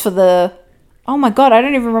 Ads for the... Oh my god, I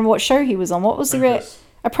don't even remember what show he was on. What was Apprentice.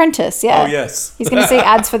 the... Apprentice, yeah. Oh, yes. He's going to see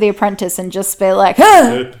ads for The Apprentice and just be like,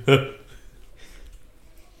 "Huh!"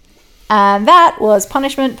 And that was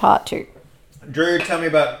Punishment Part 2. Drew, tell me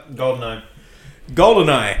about GoldenEye.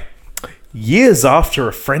 GoldenEye. Years after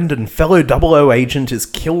a friend and fellow 00 agent is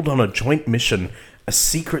killed on a joint mission, a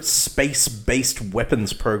secret space-based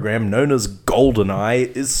weapons program known as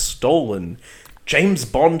GoldenEye is stolen. James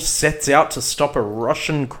Bond sets out to stop a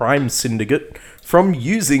Russian crime syndicate from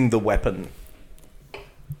using the weapon.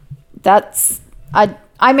 That's...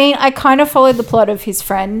 I mean, I kind of followed the plot of his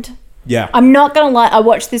friend. Yeah. I'm not gonna lie. I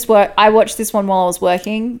watched this one while I was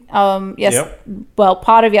working. Yes, Yep. well,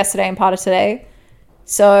 part of yesterday and part of today.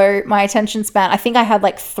 So my attention span. I think I had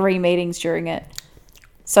like 3 meetings during it.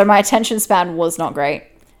 So my attention span was not great.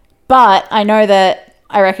 But I know that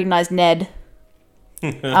I recognized Ned,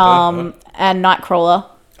 and Nightcrawler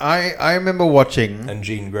I remember watching. And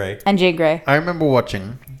Jean Grey. and Jean Grey. I remember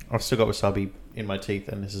watching. I've still got wasabi in my teeth,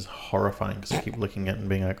 and this is horrifying because I keep looking at it and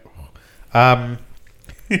being like, oh.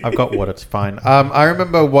 I've got water. It's fine. I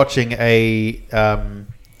remember watching a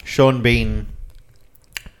Sean Bean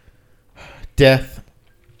death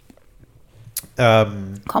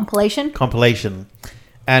Compilation.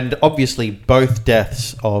 and obviously both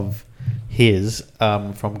deaths of his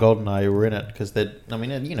from GoldenEye were in it because I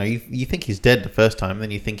mean, you know, you think he's dead the first time,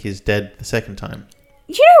 then you think he's dead the second time.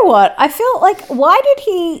 You know what? I feel like, why did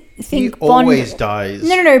he think He Bond... always dies.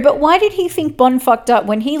 No, but why did he think Bond fucked up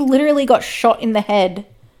when he literally got shot in the head?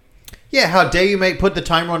 Yeah, how dare you put the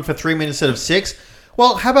timer on for 3 minutes instead of 6?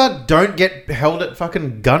 Well, how about don't get held at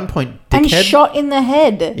fucking gunpoint, dickhead? And shot in the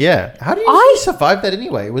head. Yeah. How did he survive that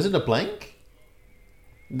anyway? Was it a blank?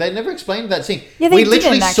 They never explained that scene. Yeah, they we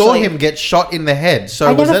literally didn't, saw actually. him get shot in the head. So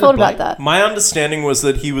I was never that thought a blank? about that. My understanding was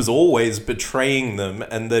that he was always betraying them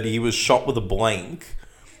and that he was shot with a blank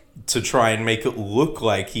to try and make it look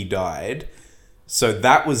like he died. So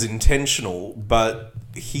that was intentional, but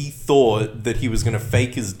he thought that he was going to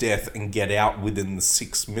fake his death and get out within the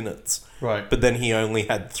 6 minutes. Right. But then he only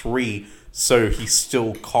had 3, so he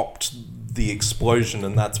still copped the explosion,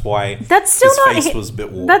 and that's why That's still his not face hi- was a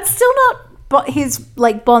bit warped. That's still not his,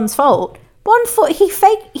 like, Bond's fault. Bond thought he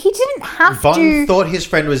didn't have Bond to... thought his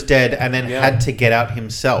friend was dead and then Yeah. had to get out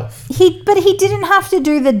himself. But he didn't have to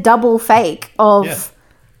do the double fake of, Yeah.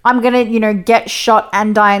 I'm going to, get shot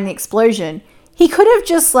and die in the explosion. He could have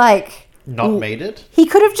just, like... Not made it? He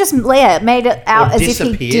could have just made it out Or as if he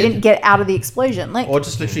disappeared. didn't get out of the explosion. Like, Or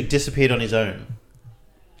just literally disappeared on his own.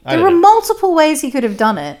 I there were don't know. multiple ways he could have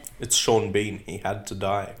done it. It's Sean Bean. He had to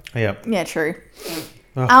die. Yeah. Yeah, true.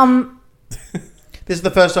 This This is the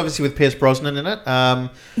first, obviously, with Pierce Brosnan in it.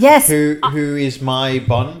 Yes. Who is my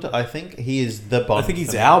Bond, I think. He is the Bond. I think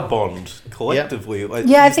he's our Bond collectively. Like,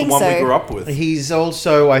 Yeah, I he's think the one so. we grew up with. He's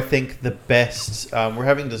also, I think, the best. We're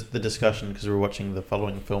having the discussion because we're watching the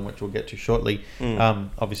following film, which we'll get to shortly,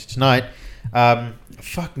 obviously tonight.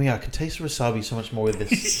 Fuck me, I can taste wasabi so much more with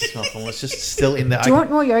this film. It's just still in there. Do you want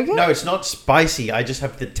more yogurt? No, it's not spicy. I just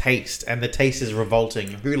have the taste, and the taste is revolting.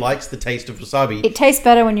 Who likes the taste of wasabi? It tastes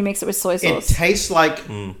better when you mix it with soy It sauce. tastes like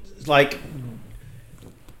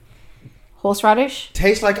Horseradish?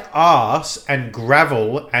 tastes like arse and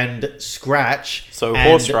gravel and scratch. So and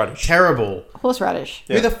horseradish. Terrible. Horseradish.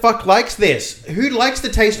 Who the fuck likes this? Who likes the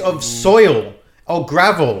taste of soil or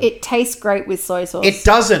gravel? It tastes great with soy sauce. It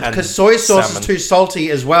doesn't, And because soy sauce salmon. is too salty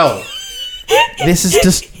as well. This is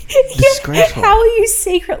just disgraceful. How are you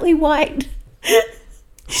secretly white?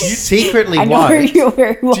 Secretly I know white. you're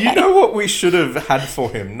very white. Do you know what we should have had for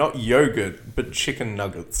him? Not yogurt, but chicken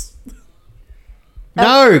nuggets.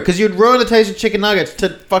 No, because you'd ruin the taste of chicken nuggets to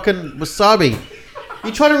fucking wasabi.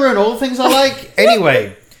 You try to ruin all the things I like?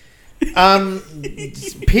 Anyway.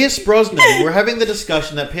 Pierce Brosnan. We're having the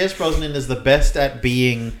discussion that Pierce Brosnan is the best at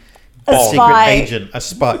being A secret spy. agent. A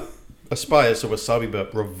spy is a wasabi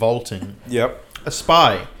burp. Revolting. Yep. A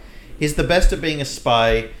spy. He's the best at being a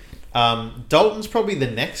spy. Dalton's probably the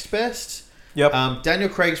next best. Yep. Daniel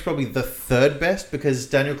Craig's probably the third best because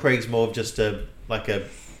Daniel Craig's more of just an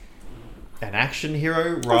action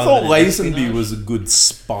hero rather I thought than an Lazenby espionage. was a good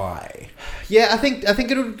spy. Yeah, I think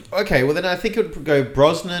it would. Okay, well then I think it would go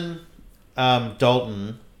Brosnan,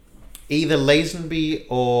 Dalton, either Lazenby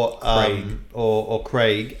or Craig. or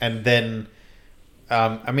Craig, and then.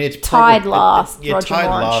 I mean, it's Tied probably, last, Yeah, Roger tied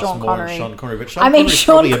Moore and last Sean more Connery. than Sean Connery, but Sean I mean, Connery's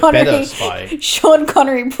Sean probably a better Connery. spy. Sean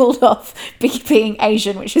Connery pulled off being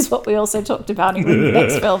Asian, which is what we also talked about in the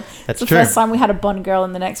next film. That's it's the true. first time we had a Bond girl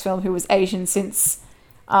in the next film who was Asian since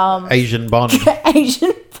Asian Bond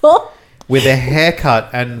Asian Bond. with a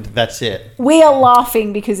haircut, and that's it. We are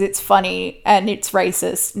laughing because it's funny and it's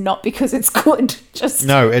racist, not because it's good. Just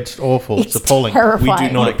No, it's awful. It's appalling. We terrifying.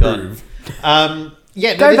 do not my God. approve.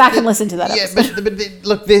 Yeah, Go back and listen to that Yeah, episode. but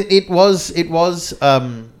look, it was.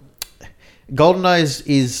 GoldenEye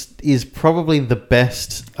is probably the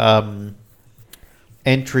best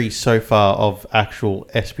entry so far of actual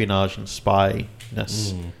espionage and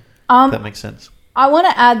spyness. That makes sense. I want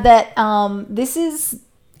to add that this is...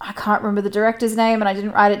 I can't remember the director's name and I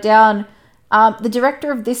didn't write it down. The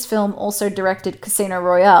director of this film also directed Casino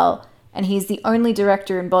Royale, and he's the only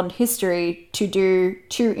director in Bond history to do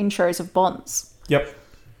 2 intros of Bonds. Yep.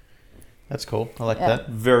 That's cool. I like Yeah. that.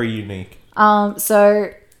 Very unique. So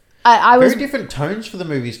I was... Very different tones for the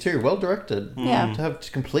movies too. Well directed. Yeah. To have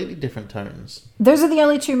completely different tones. Those are the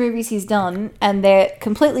only 2 movies he's done, and they're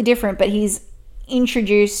completely different, but he's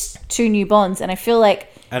introduced 2 new Bonds, and I feel like...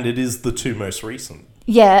 And it is the 2 most recent.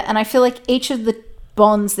 Yeah, and I feel like each of the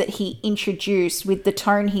Bonds that he introduced with the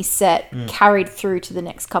tone he set carried through to the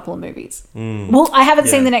next couple of movies. Well, I haven't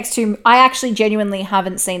seen the next 2. I actually genuinely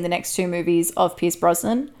haven't seen the next 2 movies of Pierce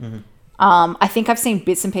Brosnan. I think I've seen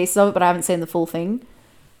bits and pieces of it, but I haven't seen the full thing.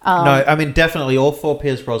 No, I mean definitely all 4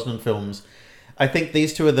 Pierce Brosnan films. I think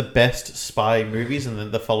these 2 are the best spy movies, and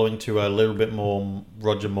then the following 2 are a little bit more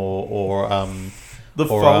Roger Moore or The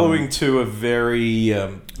following 2 are very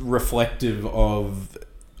reflective of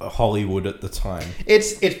Hollywood at the time.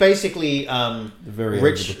 It's basically Very over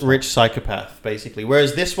the top. rich psychopath basically.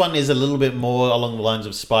 Whereas this one is a little bit more along the lines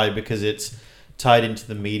of spy because it's tied into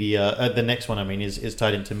the media. The next one, I mean, is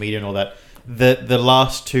tied into media and all that. The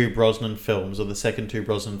last 2 Brosnan films, or the second 2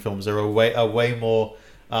 Brosnan films, are a way more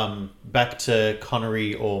back to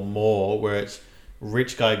Connery or Moore, where it's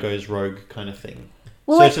rich guy goes rogue kind of thing.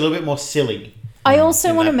 Well, so like- it's a little bit more silly. I also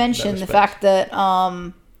in want to that mention the respect. fact that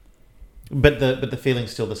But the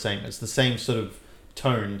feeling's still the same. It's the same sort of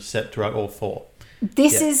tone set throughout all 4.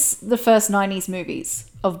 this Yeah. is the first 90s movies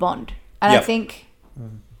of Bond. And I Yep. think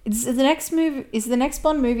is the next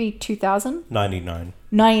Bond movie 2000? 99.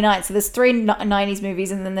 99. So there's 3 90s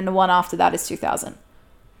movies, and then the one after that is 2000.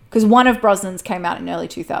 Because one of Brosnan's came out in early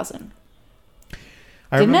 2000.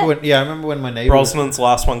 I Didn't remember it? when. Yeah, I remember when my neighbor. Brosnan's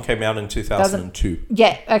last one came out in 2002.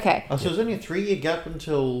 Yeah, okay. Oh, so it was only a 3-year gap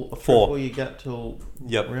until a 4. 4-year gap till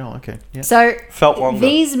Yep. real. Okay, yeah. So Felt longer.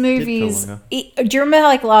 these feel movies... longer. Do you remember how,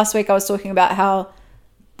 like, last week I was talking about how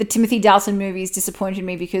the Timothy Dalton movies disappointed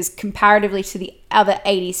me because comparatively to the other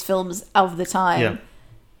 80s films of the time, Yeah.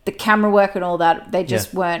 the camera work and all that, they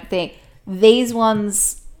just Yeah. weren't there. These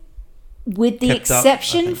ones... With the Kept up, I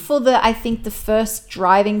exception think. for I think the first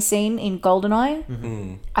driving scene in GoldenEye,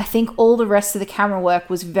 Mm-hmm. I think all the rest of the camera work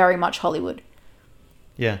was very much Hollywood.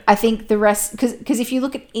 Yeah. I think the rest, because if you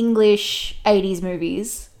look at English 80s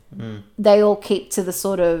movies, they all keep to the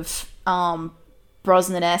sort of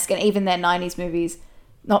Brosnan-esque, and even their 90s movies,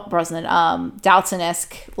 not Brosnan,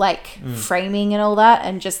 Dalton-esque, like framing and all that,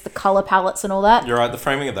 and just the color palettes and all that. You're right. The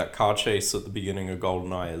framing of that car chase at the beginning of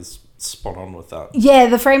GoldenEye is spot on with that. Yeah,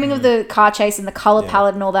 the framing of the car chase and the color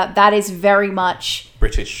palette and all that, that is very much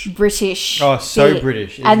British. Oh, so bit.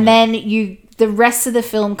 British, isn't And it? then the rest of the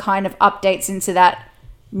film kind of updates into that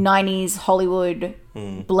 90s Hollywood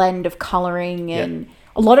blend of coloring and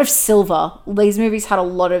a lot of silver. These movies had a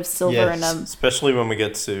lot of silver in them. Especially when we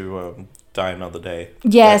get to Die Another Day.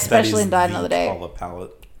 Yeah, That especially is in Die the Another Day. color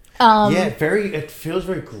palette. It feels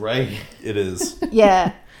very grey. It is.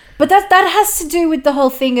 Yeah. But that has to do with the whole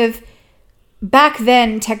thing of back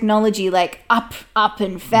then technology, like up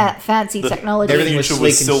and fancy technology. Everything was future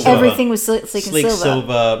sleek was and silver. silver. Everything was sleek and Sleek silver.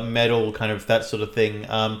 silver, metal, kind of that sort of thing.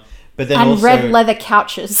 But then And also, red leather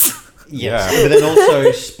couches. Yes, Yeah. but then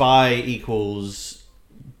also spy equals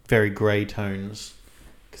very grey tones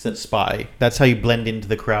because that's spy. That's how you blend into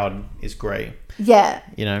the crowd is grey. Yeah.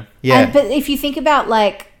 You know, yeah. But if you think about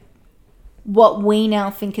like what we now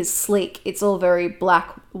think is sleek, it's all very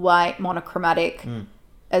black, white, monochromatic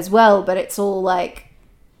as well. But it's all like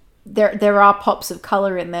there are pops of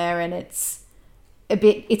color in there, and it's a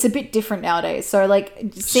bit different nowadays. So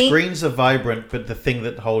like Screens are vibrant, but the thing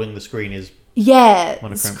that holding the screen is.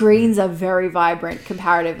 monochrome. Screens are very vibrant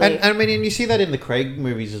comparatively. And I mean, and you see that in the Craig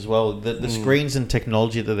movies as well. The screens and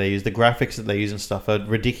technology that they use, the graphics that they use and stuff are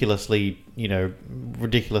ridiculously,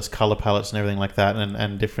 ridiculous color palettes and everything like that,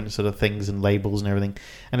 and different sort of things and labels and everything.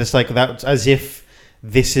 And it's like that's as if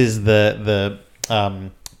this is the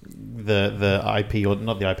IP, or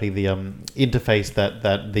not the IP, the interface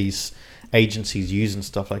that these agencies use and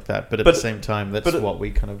stuff like that. But at the same time, that's what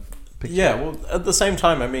we kind of. Yeah, well, at the same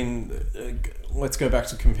time, I mean, let's go back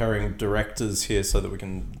to comparing directors here so that we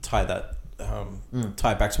can tie that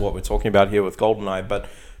tie back to what we're talking about here with GoldenEye. But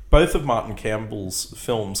both of Martin Campbell's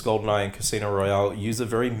films, GoldenEye and Casino Royale, use a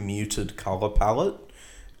very muted color palette.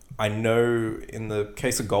 I know in the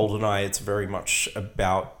case of GoldenEye, it's very much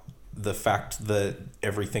about the fact that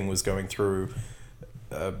everything was going through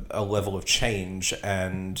a level of change,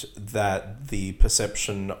 and that the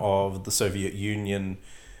perception of the Soviet Union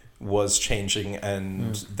was changing,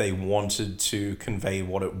 and they wanted to convey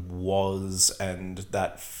what it was and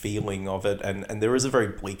that feeling of it, and there is a very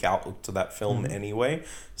bleak outlook to that film anyway,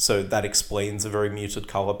 so that explains a very muted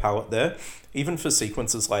color palette there. Even for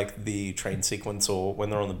sequences like the train sequence or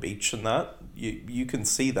when they're on the beach and that, you can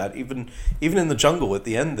see that even in the jungle at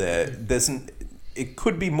the end there, it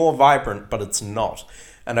could be more vibrant, but it's not.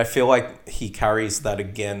 And I feel like he carries that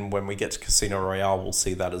again when we get to Casino Royale. We'll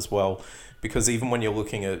see that as well. Because even when you're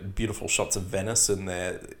looking at beautiful shots of Venice in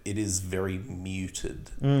there, it is very muted.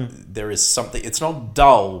 There is something... It's not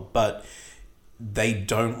dull, but they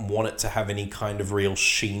don't want it to have any kind of real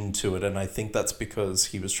sheen to it. And I think that's because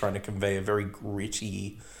he was trying to convey a very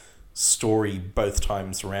gritty story both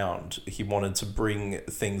times around. He wanted to bring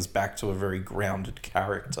things back to a very grounded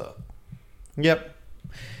character. Yep.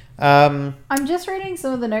 I'm just reading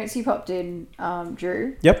some of the notes you popped in,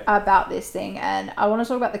 Drew, about this thing, and I want to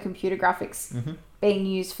talk about the computer graphics being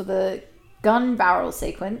used for the gun barrel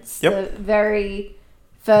sequence, the very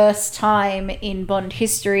first time in Bond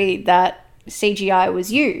history that CGI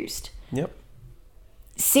was used. Yep.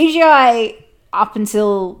 CGI up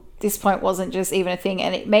until this point wasn't just even a thing,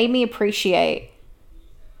 and it made me appreciate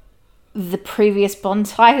the previous Bond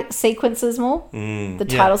sequences more, the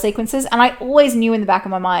title sequences, and I always knew in the back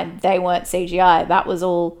of my mind they weren't CGI. That was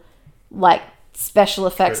all like special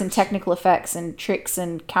effects and technical effects and tricks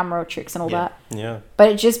and camera tricks and all that. Yeah. But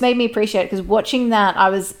it just made me appreciate it, because watching that,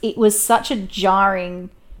 it was such a jarring,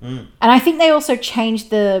 and I think they also changed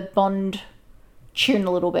the Bond tune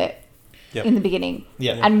a little bit in the beginning,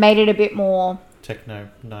 and made it a bit more techno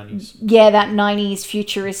 90s. Yeah, that 90s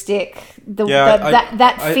futuristic,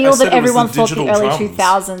 that feel that everyone thought the early drums.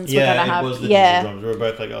 2000s were gonna have. It was the digital drums. We were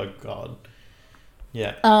both like, oh god.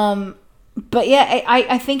 Yeah. But yeah,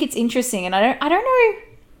 I think it's interesting, and I don't know.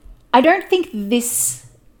 I don't think this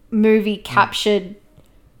movie captured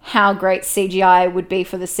how great CGI would be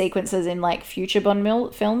for the sequences in like future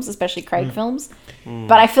Bond films, especially Craig films.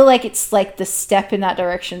 But I feel like it's like the step in that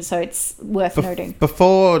direction, so it's worth noting.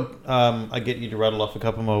 Before I get you to rattle off a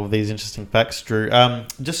couple more of these interesting facts, Drew,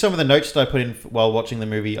 just some of the notes that I put in while watching the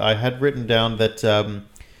movie, I had written down that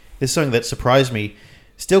this is something that surprised me.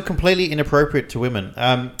 Still completely inappropriate to women.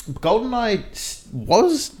 GoldenEye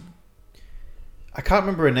was... I can't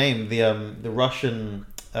remember her name. The Russian...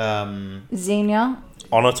 Xenia?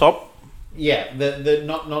 On a top? Yeah, the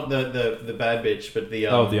not the bad bitch, but the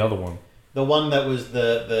the other one. the one that was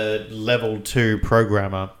the level 2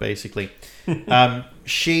 programmer, basically.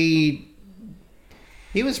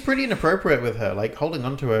 He was pretty inappropriate with her, like holding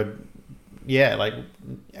on to her. Yeah,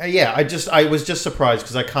 I was just surprised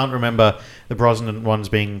because I can't remember the Brosnan ones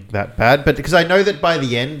being that bad, but because I know that by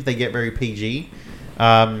the end they get very PG.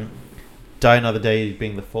 Die Another Day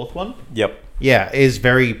being the 4th one. Yep. Yeah, is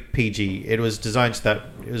very PG. It was designed so that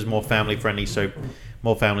it was more family friendly, so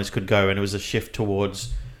more families could go, and it was a shift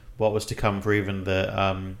towards what was to come for even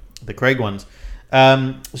the Craig ones.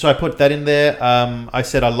 So I put that in there. I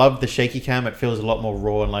said I love the shaky cam. It feels a lot more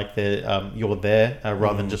raw and like you're there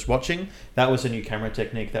rather than just watching. That was a new camera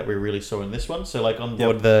technique that we really saw in this one. So like on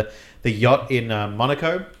board the yacht in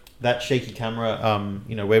Monaco, that shaky camera,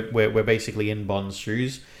 we're basically in Bond's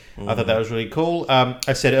shoes. I thought that was really cool.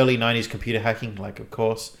 I said early 90s computer hacking, like of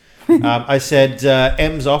course. I said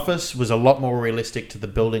M's office was a lot more realistic to the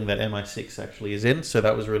building that MI6 actually is in, so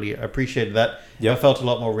that was really, I appreciated that. Yep. I felt a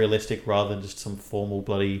lot more realistic rather than just some formal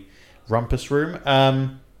bloody rumpus room.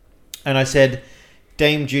 And I said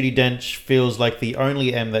Dame Judi Dench feels like the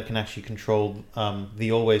only M that can actually control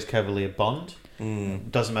the always cavalier Bond.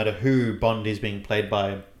 Doesn't matter who Bond is being played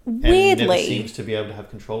by. Weirdly, M never seems to be able to have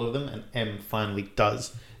control over them, and M finally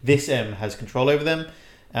does. This M has control over them.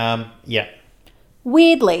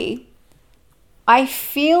 Weirdly, I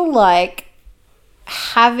feel like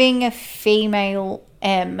having a female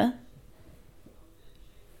M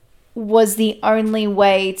was the only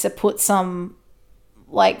way to put some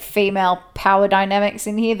like female power dynamics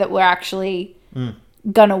in here that were actually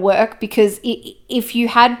gonna work, because if you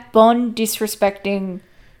had Bond disrespecting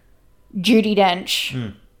Judi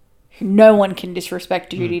Dench, no one can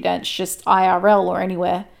disrespect Judi Dench, just IRL or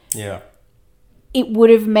anywhere. Yeah. It would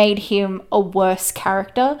have made him a worse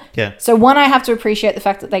character. Yeah. So one, I have to appreciate the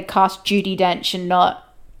fact that they cast Judi Dench and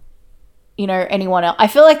not, anyone else. I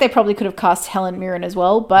feel like they probably could have cast Helen Mirren as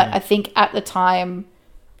well, but I think at the time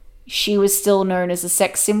she was still known as a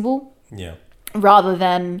sex symbol. Yeah. Rather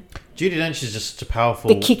than Judi Dench is just a powerful...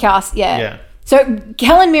 the kick-ass, yeah. So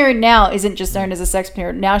Helen Mirren now isn't just known as a sex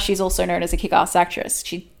symbol. Now she's also known as a kick-ass actress.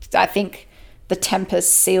 I think The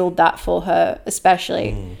Tempest sealed that for her,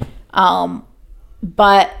 especially.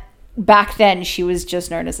 But back then she was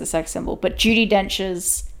just known as a sex symbol. But Judi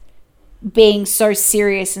Dench's being so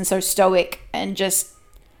serious and so stoic and just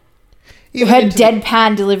even her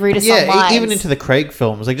deadpan delivery to some lines. Even into the Craig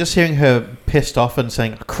films, like just hearing her pissed off and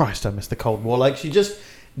saying, oh, Christ, I miss the Cold War. Like she just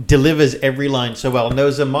delivers every line so well. And there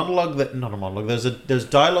was a monologue there's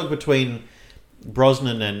dialogue between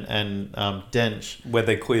Brosnan and Dench, where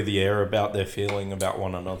they clear the air about their feeling about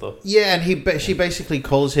one another. Yeah, and she basically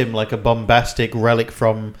calls him like a bombastic relic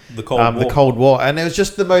from the Cold War, and it was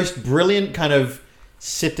just the most brilliant kind of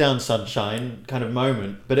sit down sunshine kind of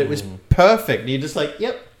moment. But it was perfect, and you're just like,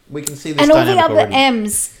 yep, we can see this. And all the other already.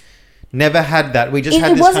 M's never had that. We just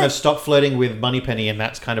had this kind of stop flirting with Moneypenny, and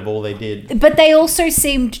that's kind of all they did. But they also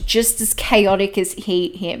seemed just as chaotic as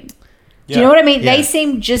him. Do you know what I mean? Yeah. They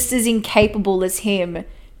seemed just as incapable as him,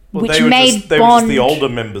 which made they Bond... were just the older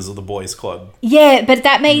members of the boys' club. Yeah, but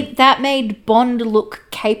that made Bond look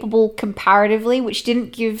capable comparatively, which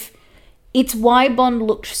didn't give... It's why Bond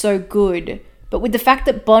looked so good. But with the fact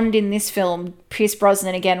that Bond in this film, Pierce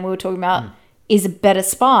Brosnan, again, we were talking about, is a better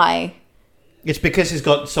spy... It's because he's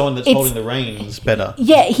got someone that's holding the reins better.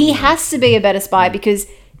 Yeah, he has to be a better spy because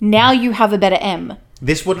now you have a better M.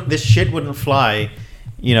 This shit wouldn't fly...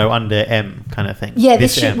 under M kind of thing. Yeah,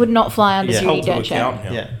 this shit would not fly under Judi Dench.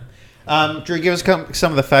 Yeah. Drew, give us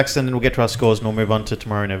some of the facts and then we'll get to our scores and we'll move on to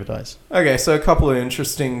Tomorrow Never Dies. Okay, so a couple of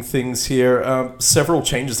interesting things here. Several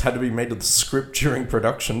changes had to be made to the script during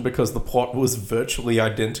production because the plot was virtually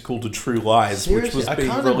identical to True Lies, which was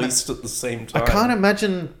being released at the same time. I can't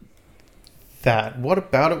imagine that. What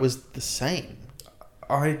about it was the same?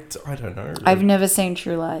 I don't know. I've never seen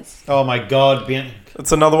True Lies. Oh my God.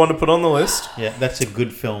 It's another one to put on the list. Yeah, that's a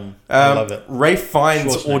good film. I love it. Ralph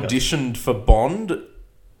Fiennes auditioned for Bond.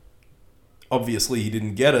 Obviously, he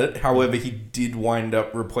didn't get it. However, he did wind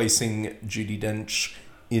up replacing Judi Dench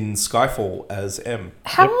in Skyfall as M.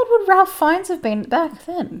 How old would Ralph Fiennes have been back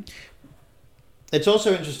then? It's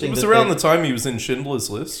also interesting. It was around the time he was in Schindler's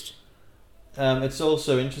List. It's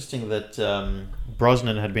also interesting that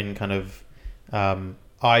Brosnan had been kind of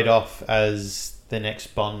eyed off as the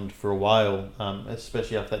next Bond for a while,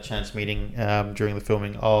 especially after that chance meeting during the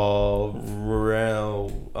filming of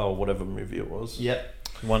whatever movie it was. Yep,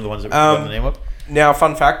 one of the ones that we forgot the name of. Now,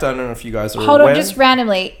 fun fact, I don't know if you guys are Hold aware. on, just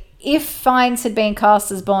randomly. If Fiennes had been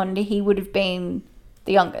cast as Bond, he would have been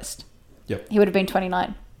the youngest. Yep. He would have been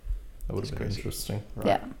 29. That would have been crazy. interesting.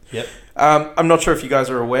 Yeah. Yep. I'm not sure if you guys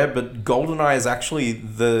are aware, but GoldenEye is actually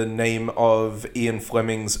the name of Ian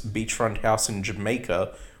Fleming's beachfront house in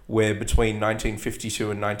Jamaica, where between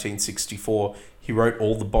 1952 and 1964, he wrote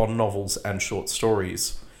all the Bond novels and short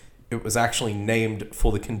stories. It was actually named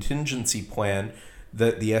for the contingency plan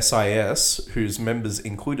that the SIS, whose members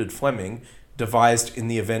included Fleming, devised in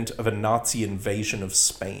the event of a Nazi invasion of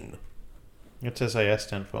Spain. What's SAS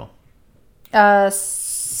stand for?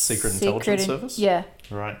 Secret Intelligence Service? Yeah.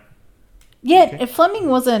 Right. Yeah, Okay. Fleming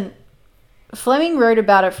wrote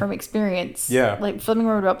about it from experience. Yeah. Like, Fleming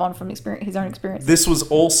wrote about Bond from his own experience. This was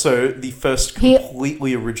also the first He-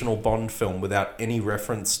 completely original Bond film without any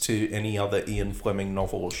reference to any other Ian Fleming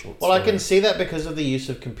novel or short Well, story. I can see that because of the use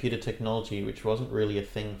of computer technology, which wasn't really a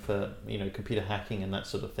thing for, computer hacking and that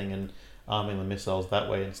sort of thing, and arming the missiles that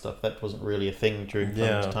way and stuff. That wasn't really a thing during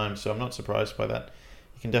Fleming's time, so I'm not surprised by that.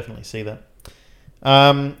 You can definitely see that.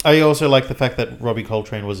 I also like the fact that Robbie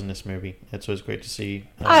Coltrane was in this movie. It's always great to see.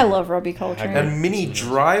 I love Robbie Coltrane. And Minnie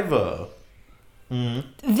Driver.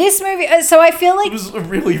 This movie, so I feel It like was a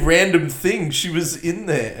really random thing. She was in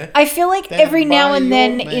there. every Stand now by and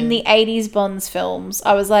then your in man. the 80s Bonds films,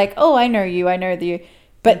 I was like, oh, I know you.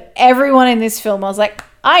 But everyone in this film, I was like,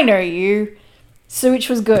 I know you. So, which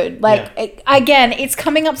was good. Like, again, it's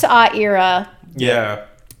coming up to our era. Yeah.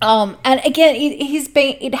 And again,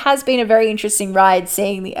 it has been a very interesting ride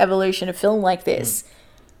seeing the evolution of film like this.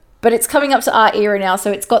 But it's coming up to our era now,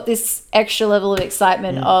 so it's got this extra level of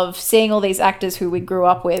excitement of seeing all these actors who we grew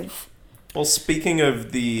up with. Well, speaking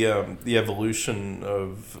of the evolution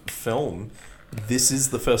of film, this is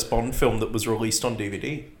the first Bond film that was released on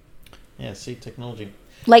DVD Yeah, see, technology.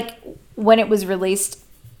 Like, when it was released,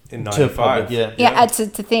 in To 95. public, yeah. yeah, to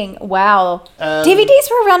think, wow. Um, DVDs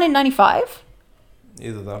were around in 95?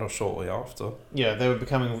 Either that or shortly after. Yeah, they were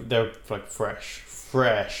like fresh.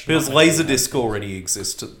 Because Laserdisc already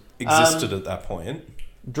existed at that point.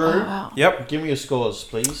 Drew, Yep. give me your scores,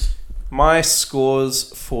 please. My scores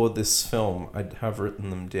for this film, I have written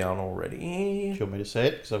them down Do already. you want me to say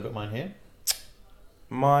it? Because I've got mine here.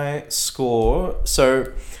 My score,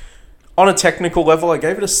 so on a technical level, I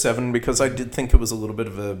gave it a 7 because I did think it was a little bit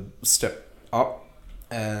of a step up,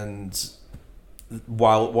 and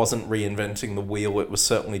while it wasn't reinventing the wheel, it was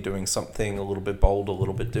certainly doing something a little bit bold, a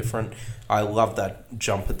little bit different. I loved that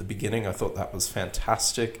jump at the beginning. I thought that was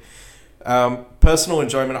fantastic. Personal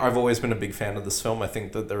enjoyment, I've always been a big fan of this film. I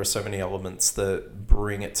think that there are so many elements that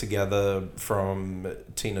bring it together, from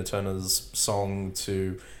Tina Turner's song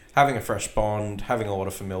to having a fresh Bond, having a lot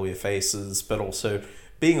of familiar faces, but also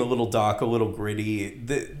being a little dark, a little gritty.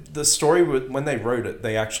 The story, when they wrote it,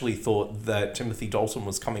 they actually thought that Timothy Dalton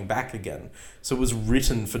was coming back again. So it was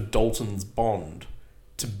written for Dalton's Bond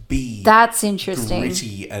to be That's interesting.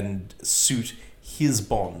 gritty and suit his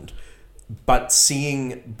Bond. But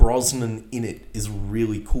seeing Brosnan in it is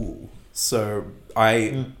really cool. So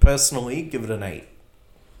I personally give it an 8.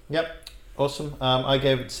 Yep. Awesome. I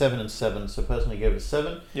gave it 7 and 7, so personally gave it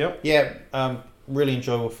 7. Yep. Yeah, really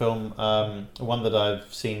enjoyable film. One that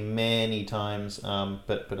I've seen many times,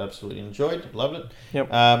 but absolutely enjoyed. Loved it. Yep.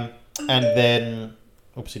 And then,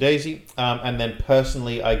 oopsie daisy. And then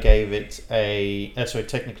personally, I gave it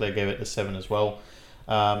technically I gave it a 7 as well.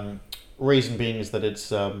 Reason being is that it's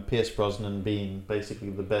Pierce Brosnan being basically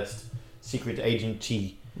the best secret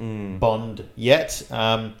agency Bond yet,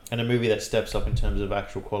 and a movie that steps up in terms of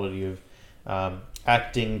actual quality of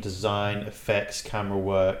acting, design, effects, camera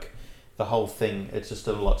work, the whole thing. It's just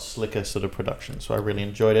a lot slicker sort of production, so I really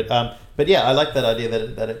enjoyed it. But yeah, I like that idea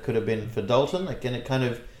that it could have been for Dalton. Again, it kind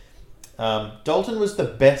of Dalton was the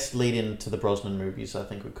best lead-in to the Brosnan movies I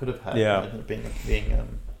think we could have had. Yeah.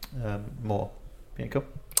 Being more. Yeah, cool.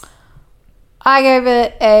 I gave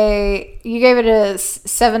it you gave it a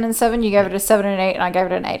 7 and 7, you gave it a 7 and 8, and I gave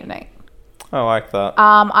it an 8 and 8. I like that.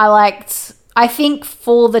 I think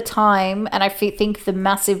for the time, and I think the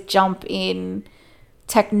massive jump in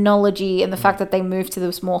technology and the fact that they moved to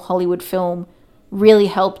this more Hollywood film really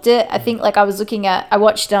helped it. I think, like, I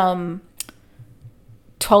watched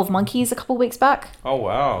 12 Monkeys a couple weeks back, Oh,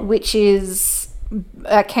 wow. which is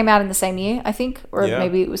came out in the same year, I think, or Yeah.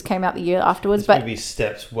 maybe it came out the year afterwards. This but movie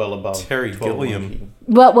steps well above Terry 12 Gilliam. Monkey.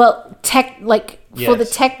 well, for the Yes.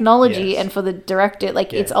 technology Yes. and for the director,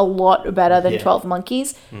 like, Yeah. it's a lot better than Yeah. 12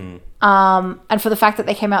 Monkeys. And for the fact that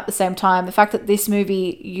they came out at the same time, the fact that this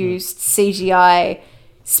movie used CGI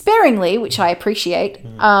sparingly, which I appreciate.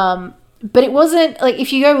 But it wasn't, like,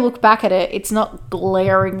 if you go look back at it, it's not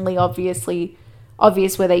glaringly obvious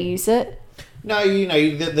where they use it. No, you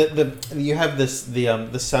have the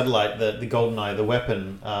satellite, the GoldenEye, the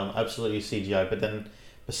weapon, absolutely CGI. But then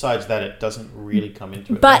besides that, it doesn't really come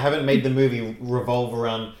into it. But- they haven't made the movie revolve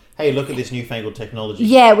around, hey, look at this newfangled technology.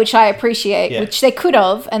 Yeah, which I appreciate, Yeah. which they could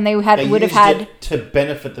have, and they They would have used had... it to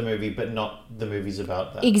benefit the movie, but not the movie's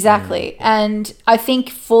about that. Exactly. And I think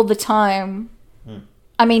for the time,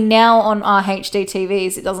 I mean, now on our HD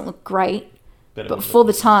TVs, it doesn't look great, But, it but was for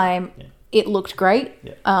the a- time, Yeah. it looked great.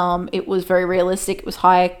 Yeah. It was very realistic. It was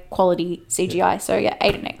high quality CGI. So yeah,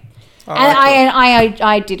 8 and 8. I And like that.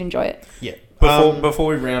 I did enjoy it. Yeah. Before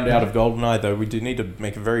we round out of GoldenEye, though, we do need to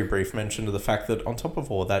make a very brief mention to the fact that on top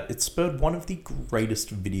of all that, it spurred one of the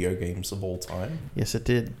greatest video games of all time. Yes, it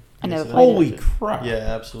did. I never Yes, it played did. Holy crap.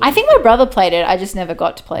 Yeah, absolutely. I think my brother played it. I just never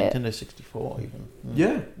got to play it. Nintendo 64 even.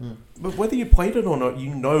 Yeah. But whether you played it or not,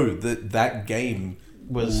 you know that that game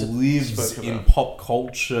lives spoke in about. pop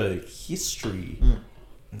culture history.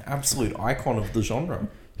 An absolute icon of the genre.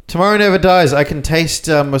 Tomorrow Never Dies. I can taste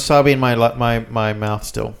wasabi in my mouth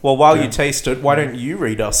still. Well, while you taste it, why don't you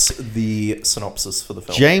read us the synopsis for the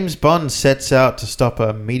film? James Bond sets out to stop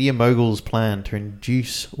a media mogul's plan to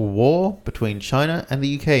induce war between China and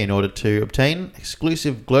the UK in order to obtain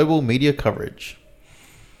exclusive global media coverage.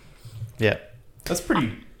 Yeah. That's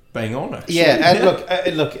pretty bang on, actually. Yeah,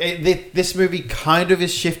 and look, this movie kind of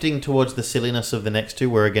is shifting towards the silliness of the next two,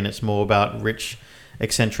 where again it's more about rich,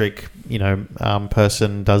 eccentric,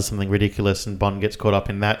 person does something ridiculous and Bond gets caught up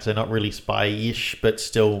in that. So not really spy-ish, but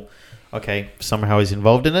still, okay, somehow he's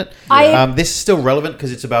involved in it. This is still relevant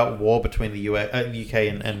because it's about war between the UK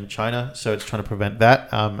and China, so it's trying to prevent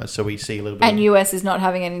that. So we see a little bit. And US is not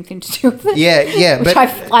having anything to do with it. Yeah, Which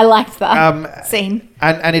but I liked that scene.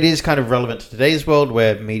 And it is kind of relevant to today's world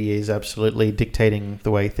where media is absolutely dictating the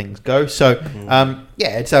way things go. So,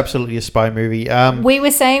 it's absolutely a spy movie. We were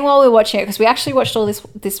saying while we were watching it, because we actually watched all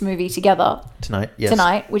this movie together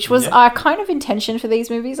tonight, which was our kind of intention for these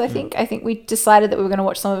movies, I think. I think we decided that we were going to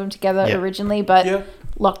watch some of them together originally, but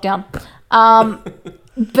lockdown.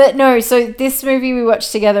 But no, so this movie we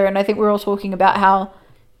watched together, and I think we were all talking about how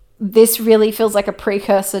this really feels like a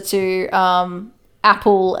precursor to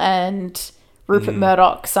Apple and Rupert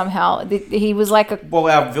Murdoch somehow. He was like a... Well,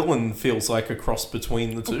 our villain feels like a cross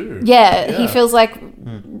between the two. Yeah, he feels like...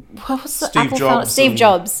 What was the Steve Apple Jobs founder? Steve and-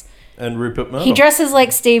 Jobs. And Rupert Murdoch. He dresses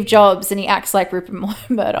like Steve Jobs and he acts like Rupert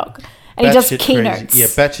Murdoch. And he does Batshit keynotes. Crazy. Yeah,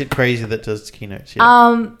 batshit crazy that does keynotes.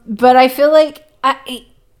 Yeah. But I feel like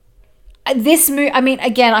this movie... I mean,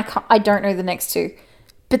 again, I don't know the next two.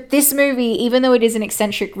 But this movie, even though it is an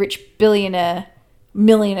eccentric rich millionaire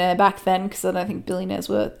back then, because I don't think billionaires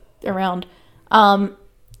were around...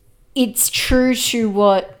 it's true to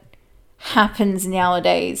what happens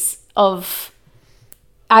nowadays of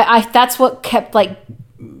I that's what kept like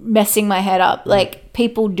messing my head up. Like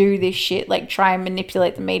people do this shit, like try and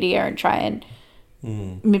manipulate the media and try and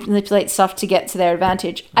manipulate stuff to get to their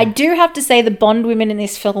advantage. I do have to say the Bond women in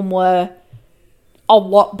this film were a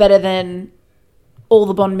lot better than all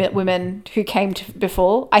the Bond women who came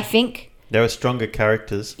before, I think. There were stronger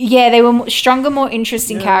characters. Yeah, they were stronger, more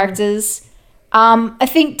interesting characters. I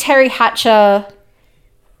think Terry Hatcher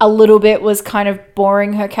a little bit was kind of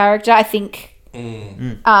boring, her character. I think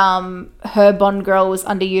her Bond girl was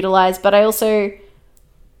underutilized, but I also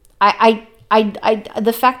I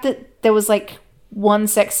the fact that there was like one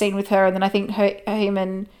sex scene with her and then I think him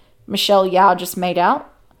and Michelle Yeoh just made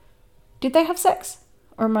out. Did they have sex?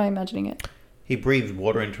 Or am I imagining it? He breathed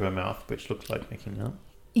water into her mouth, which looks like making out.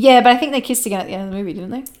 Yeah, but I think they kissed again at the end of the movie,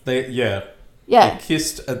 didn't they? Yeah. Yeah. They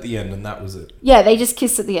kissed at the end and that was it. Yeah, they just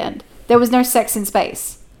kissed at the end. There was no sex in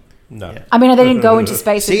space. No. Yeah. I mean, they didn't go into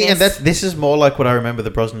space. See, in and this. this is more like what I remember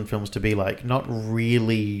the Brosnan films to be like. Not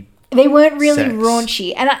really. They weren't really Sex.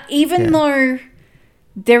 raunchy. And even Yeah. though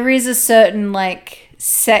there is a certain like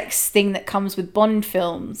sex thing that comes with Bond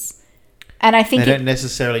films, and I think They don't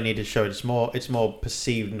necessarily need to show it. It's more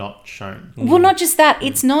perceived, not shown. well, not just that.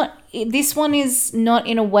 It's not. This one is not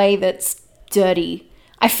in a way that's dirty.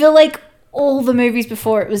 I feel like all the movies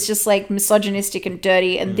before it was just like misogynistic and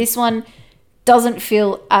dirty, and this one doesn't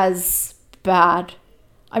feel as bad.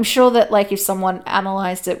 I'm sure that like if someone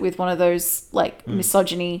analyzed it with one of those like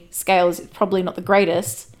misogyny scales, it's probably not the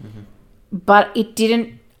greatest, but it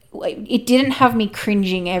didn't have me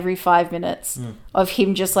cringing every 5 minutes of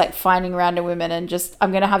him just like finding random women and just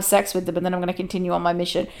I'm gonna have sex with them and then I'm gonna continue on my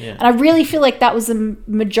mission. Yeah. And I really feel like that was the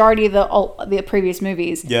majority of the previous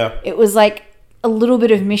movies. Yeah. It was like a little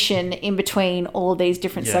bit of mission in between all of these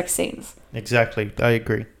different sex scenes. Exactly, I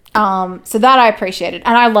agree. So that I appreciated,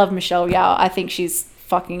 and I love Michelle Yeoh. I think she's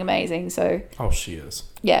fucking amazing. So Oh, she is.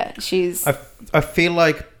 yeah, she's I feel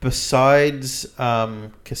like besides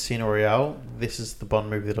Casino Royale, this is the Bond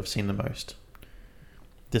movie that I've seen the most.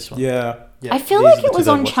 This one. Yeah. Yeah, I feel these are like the it two was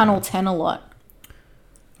that I've on watched Channel the most. 10 a lot.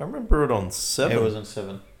 I remember it on 7. It was on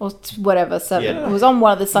 7. Or whatever, 7. Yeah. It was on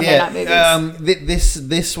one of the Sunday night movies.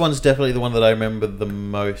 This one's definitely the one that I remember the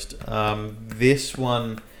most. This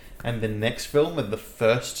one and the next film are the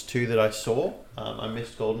first two that I saw. I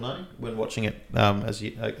missed Goldeneye when watching it as a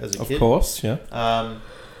kid. Of course, yeah.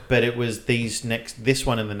 But it was this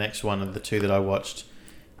one and the next one are the two that I watched.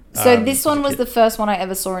 So this as one a was kid. the first one I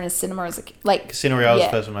ever saw in a cinema as a kid. Like, Casino Royale was yeah.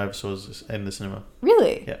 the first one I ever saw in the cinema.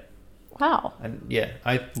 Really? Yeah. Wow. And yeah,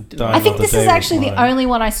 I I think this is actually the mine. only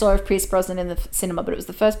one I saw of Pierce Brosnan in the cinema, but it was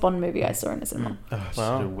the first Bond movie I saw in the cinema.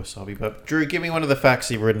 Wow. Wasabi burp. Drew, give me one of the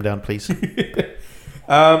facts you've written down, please.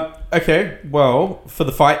 Okay, well, for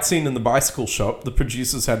the fight scene in the bicycle shop, the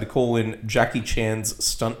producers had to call in Jackie Chan's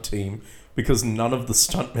stunt team because none of the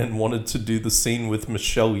stuntmen wanted to do the scene with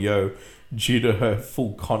Michelle Yeoh due to her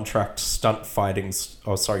full contact stunt fighting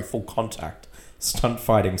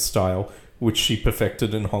style, which she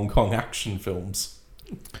perfected in Hong Kong action films.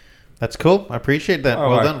 That's cool. I appreciate that. I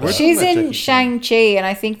Well like done. that. We're She's talking about in Jackie Chan. Shang-Chi, and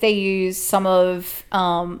I think they use some of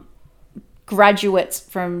graduates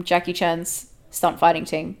from Jackie Chan's stunt fighting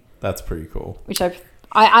team, That's pretty cool. which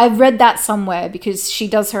I read that somewhere because she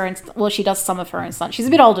does she does some of her own stunts. She's a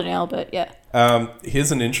bit older now, but yeah.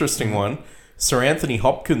 Here's an interesting one. Sir Anthony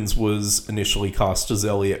Hopkins was initially cast as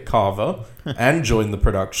Elliot Carver and joined the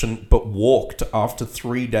production, but walked after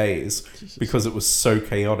 3 days because it was so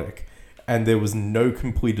chaotic. And there was no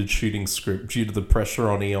completed shooting script due to the pressure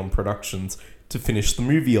on Eon Productions to finish the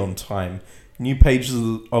movie on time. New pages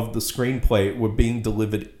of the screenplay were being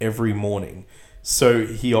delivered every morning. So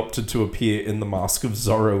he opted to appear in The Mask of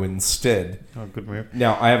Zorro instead. Oh, good move.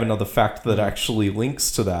 Now, I have another fact that actually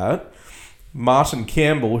links to that. Martin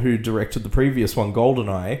Campbell, who directed the previous one,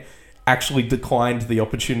 GoldenEye, actually declined the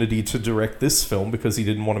opportunity to direct this film because he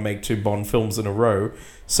didn't want to make 2 Bond films in a row.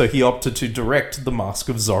 So he opted to direct The Mask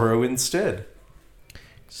of Zorro instead.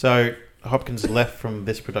 So Hopkins left from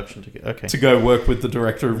this production To go work with the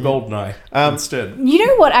director of GoldenEye instead. You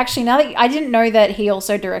know what? Actually, now that I didn't know that he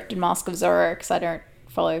also directed Mask of Zorro because I don't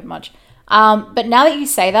follow much. But now that you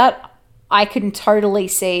say that, I can totally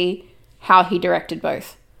see how he directed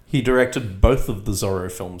both. He directed both of the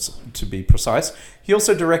Zorro films, to be precise. He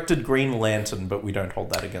also directed Green Lantern, but we don't hold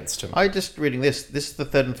that against him. I just reading this. This is the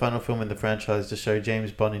third and final film in the franchise to show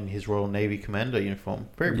James Bond in his Royal Navy Commander uniform.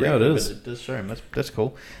 Very briefly, Yeah, it is. but it does show him. That's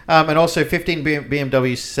cool. And also 15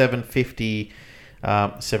 BMW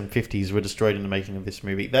 750s were destroyed in the making of this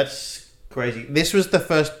movie. That's crazy. This was the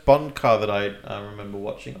first Bond car that I remember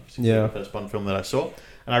watching. Obviously, Yeah. the first Bond film that I saw,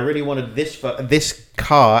 and I really wanted this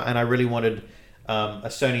car, and I really wanted a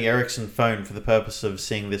Sony Ericsson phone for the purpose of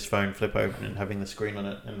seeing this phone flip open and having the screen on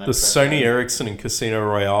it. And that The Sony Ericsson in Casino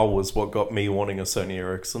Royale was what got me wanting a Sony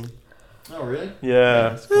Ericsson. Oh, really? Yeah.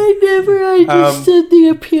 That's cool. I never understood the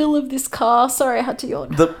appeal of this car. Sorry, I had to yawn.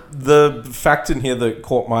 The fact in here that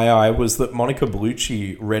caught my eye was that Monica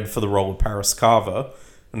Bellucci read for the role of Paris Carver,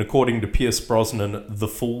 and according to Pierce Brosnan, the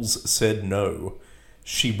fools said no.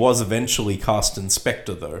 She was eventually cast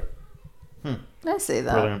Inspector, though. I see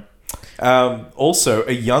that. Brilliant. Also,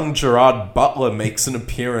 a young Gerard Butler makes an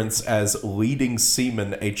appearance as leading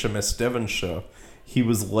seaman HMS Devonshire. He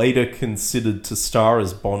was later considered to star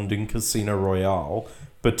as Bond in Casino Royale,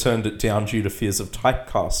 but turned it down due to fears of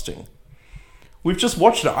typecasting. We've just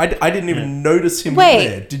watched it. I didn't even notice him Wait.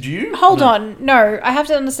 there. Did you? Hold on. No, I have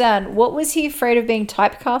to understand. What was he afraid of being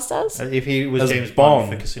typecast as? If he was As James Bond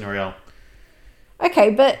Bond. for Casino Royale.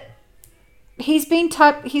 Okay, but he's been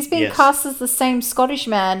Yes. cast as the same Scottish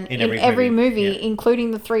man in every movie, yeah.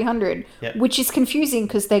 including the 300, Yeah. which is confusing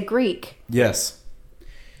because they're Greek. Yes.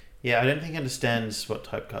 Yeah, I don't think he understands what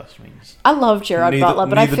typecast means. I love Gerard Neither- Butler,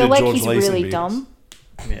 but I neither feel did like George he's really Lazenby. dumb.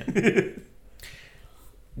 Yeah.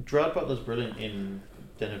 Gerard Butler's brilliant in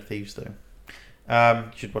Den of Thieves, though. You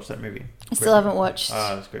should watch that movie. I still haven't watched.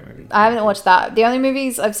 It's a great movie. I haven't watched that. The only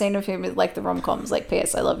movies I've seen of him is like the rom-coms, like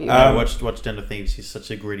P.S. I Love You. Watch Den of Thieves. He's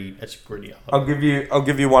such a gritty. It's gritty. I'll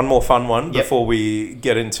give you one more fun one Yep. before we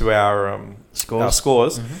get into our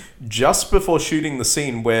scores. Just before shooting the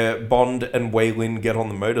scene where Bond and Wei Lin get on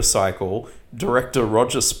the motorcycle, director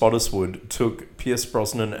Roger Spottiswoode took Pierce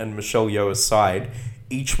Brosnan and Michelle Yeoh aside,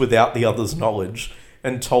 each without the other's knowledge,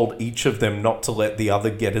 and told each of them not to let the other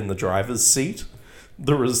get in the driver's seat.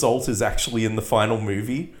 The result is actually in the final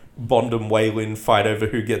movie. Bond and Wei Lin fight over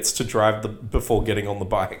who gets to drive before getting on the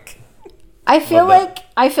bike. I feel love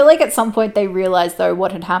like at some point they realized though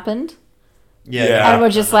what had happened, Yeah. and we're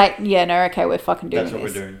just like, yeah, no, okay, we're fucking doing That's what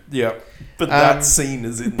this. we're doing. Yeah, but that scene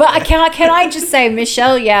is in. But can I just say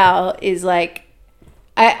Michelle Yeoh is like,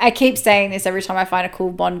 I keep saying this every time I find a cool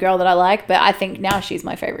Bond girl that I like, but I think now she's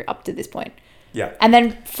my favorite up to this point. Yeah. And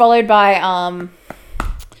then followed by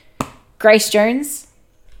Grace Jones,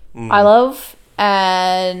 I love,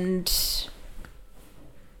 and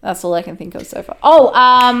that's all I can think of so far.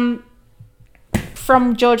 Oh,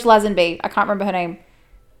 from George Lazenby, I can't remember her name.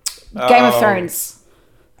 Game of Thrones.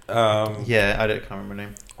 Yeah, I can't remember her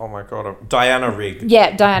name. Oh my god, Diana Rigg.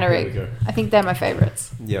 Yeah, Diana There we Rigg. go. I think they're my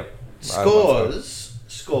favorites. Yep. I love her.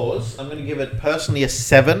 Scores. I'm going to give it personally a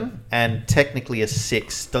 7 and technically a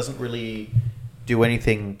 6. Doesn't really do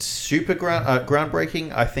anything super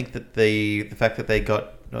groundbreaking. I think that the fact that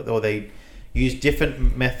they used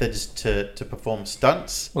different methods to perform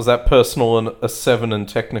stunts. Was that personal and a 7 and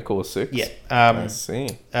technical a 6? Yeah. I see.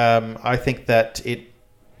 I think that it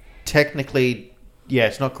technically,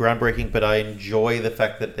 it's not groundbreaking, but I enjoy the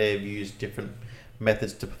fact that they've used different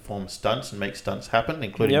methods to perform stunts and make stunts happen,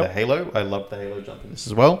 including the Halo. I love the Halo jump in this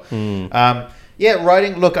as well.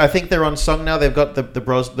 Writing. Look, I think they're on song now. They've got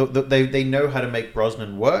they know how to make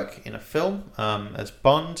Brosnan work in a film as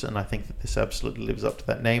Bond, and I think that this absolutely lives up to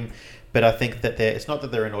that name. But I think that it's not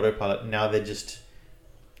that they're in autopilot now.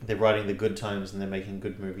 They're writing the good times and they're making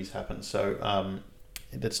good movies happen. So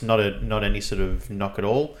that's not any sort of knock at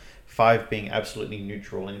all. 5 being absolutely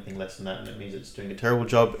neutral. Anything less than that, and it means it's doing a terrible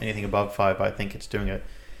job. Anything above 5, I think it's doing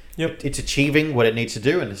it's achieving what it needs to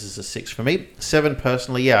do, and this is a 6 for me. 7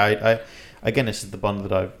 personally, I again, this is the Bond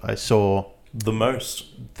that I saw the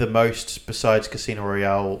most besides Casino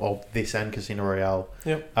Royale, or this and Casino Royale.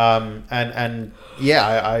 Yep. I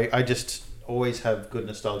just always have good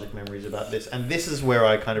nostalgic memories about this, and this is where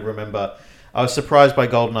I kind of remember. I was surprised by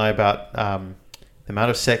GoldenEye about the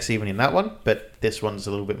amount of sex even in that one, but this one's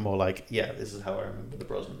a little bit more like, this is how I remember the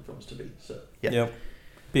Brosnan films to be. So Yep.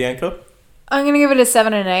 Bianca? I'm going to give it a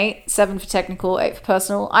 7 and 8. 7 for technical, 8 for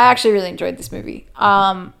personal. I actually really enjoyed this movie.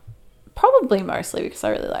 Probably mostly because I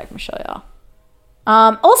really like Michelle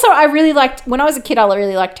Yeoh. Also, I really liked, when I was a kid, I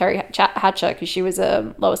really liked Terry Hatcher because she was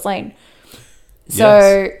Lois Lane.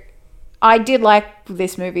 So I did like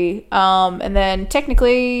this movie. And then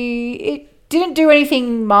technically, it didn't do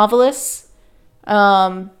anything marvelous.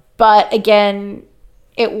 But again,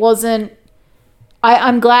 it wasn't...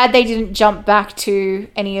 I'm glad they didn't jump back to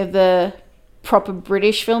any of the proper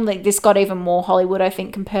British film. Like, this got even more Hollywood, I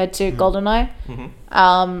think, compared to GoldenEye.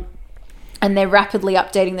 Mm-hmm. And they're rapidly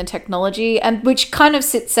updating the technology, and which kind of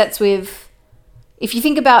sets with... If you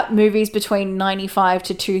think about movies between 95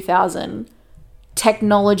 to 2000,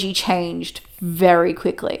 technology changed very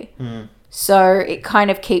quickly. So it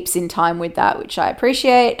kind of keeps in time with that, which I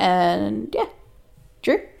appreciate. And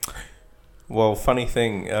Drew? Well, funny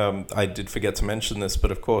thing, I did forget to mention this,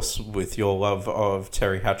 but of course, with your love of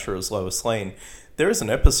Terry Hatcher as Lois Lane, there is an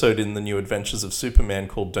episode in The New Adventures of Superman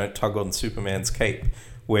called Don't Tug on Superman's Cape,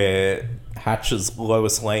 where Hatcher's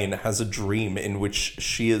Lois Lane has a dream in which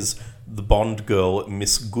she is the Bond girl,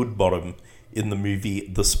 Miss Goodbottom, in the movie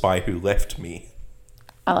The Spy Who Left Me.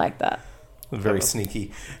 I like that. Very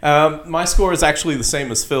sneaky. My score is actually the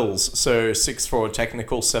same as Phil's, so 6 for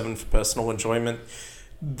technical, 7 for personal enjoyment.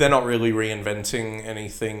 They're not really reinventing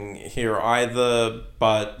anything here either,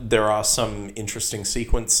 but there are some interesting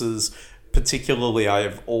sequences. Particularly, I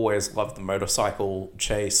have always loved the motorcycle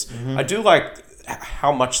chase. Mm-hmm. I do like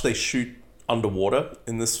how much they shoot underwater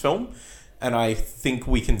in this film, and I think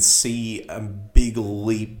we can see a big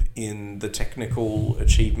leap in the technical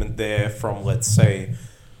achievement there from, let's say,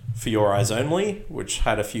 For Your Eyes Only, which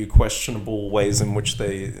had a few questionable ways in which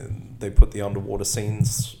they put the underwater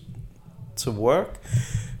scenes to work.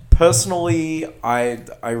 Personally,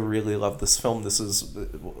 I really love this film. This is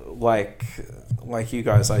like you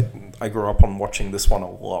guys, I grew up on watching this one a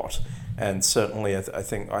lot, and certainly I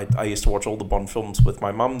think I used to watch all the Bond films with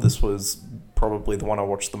my mum. This was probably the one I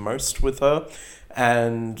watched the most with her,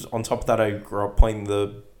 and on top of that, I grew up playing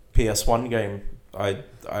the PS1 game. I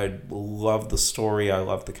love the story, I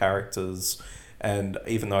love the characters, and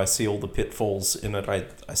even though I see all the pitfalls in it, I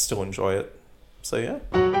still enjoy it. So yeah.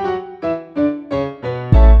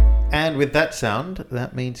 And with that sound,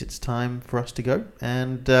 that means it's time for us to go.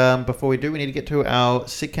 And before we do, we need to get to our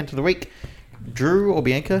Sick Kent of the Week. Drew or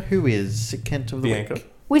Bianca, who is Sick Kent of the Week?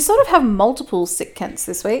 We sort of have multiple Sick Kents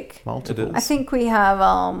this week. Multiple. I think we have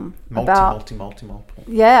multiple.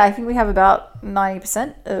 Yeah, I think we have about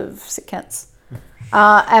 90% of Sick Kents.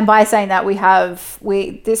 And by saying that,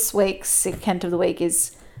 this week's Sick Kent of the Week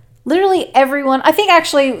is literally everyone. I think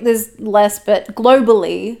actually there's less, but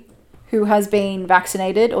globally, who has been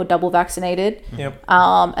vaccinated or double vaccinated,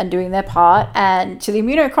 and doing their part. And to the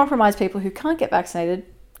immunocompromised people who can't get vaccinated,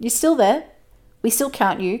 you're still there. We still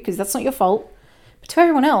count you because that's not your fault. But to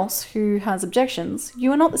everyone else who has objections,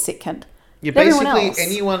 you are not the Sick Kent. You're basically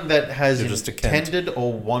anyone that has intended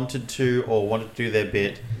or wanted to do their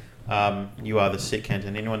bit, you are the Sick Kent.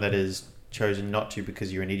 And anyone that is chosen not to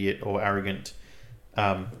because you're an idiot or arrogant.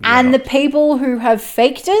 And the people who have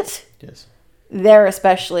faked it, yes, they're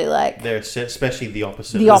especially like... they're especially the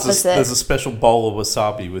opposite. The opposite. There's a special bowl of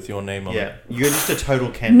wasabi with your name on Yeah, it. you're just a total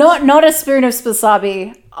Kent. Not a spoon of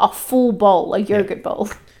wasabi, a full bowl, a yogurt bowl.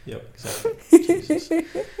 Yep. Exactly. Jesus.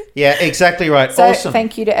 Yeah, exactly right. So Awesome.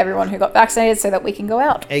 thank you to everyone who got vaccinated so that we can go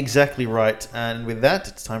out. Exactly right. And with that,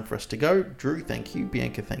 it's time for us to go. Drew, thank you.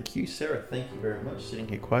 Bianca, thank you. Sarah, thank you very much. Sitting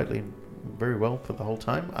here quietly very well for the whole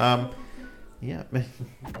time. Yeah.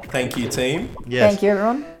 Thank you, team. Yes. Thank you,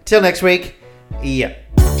 everyone. Till next week. Yeah.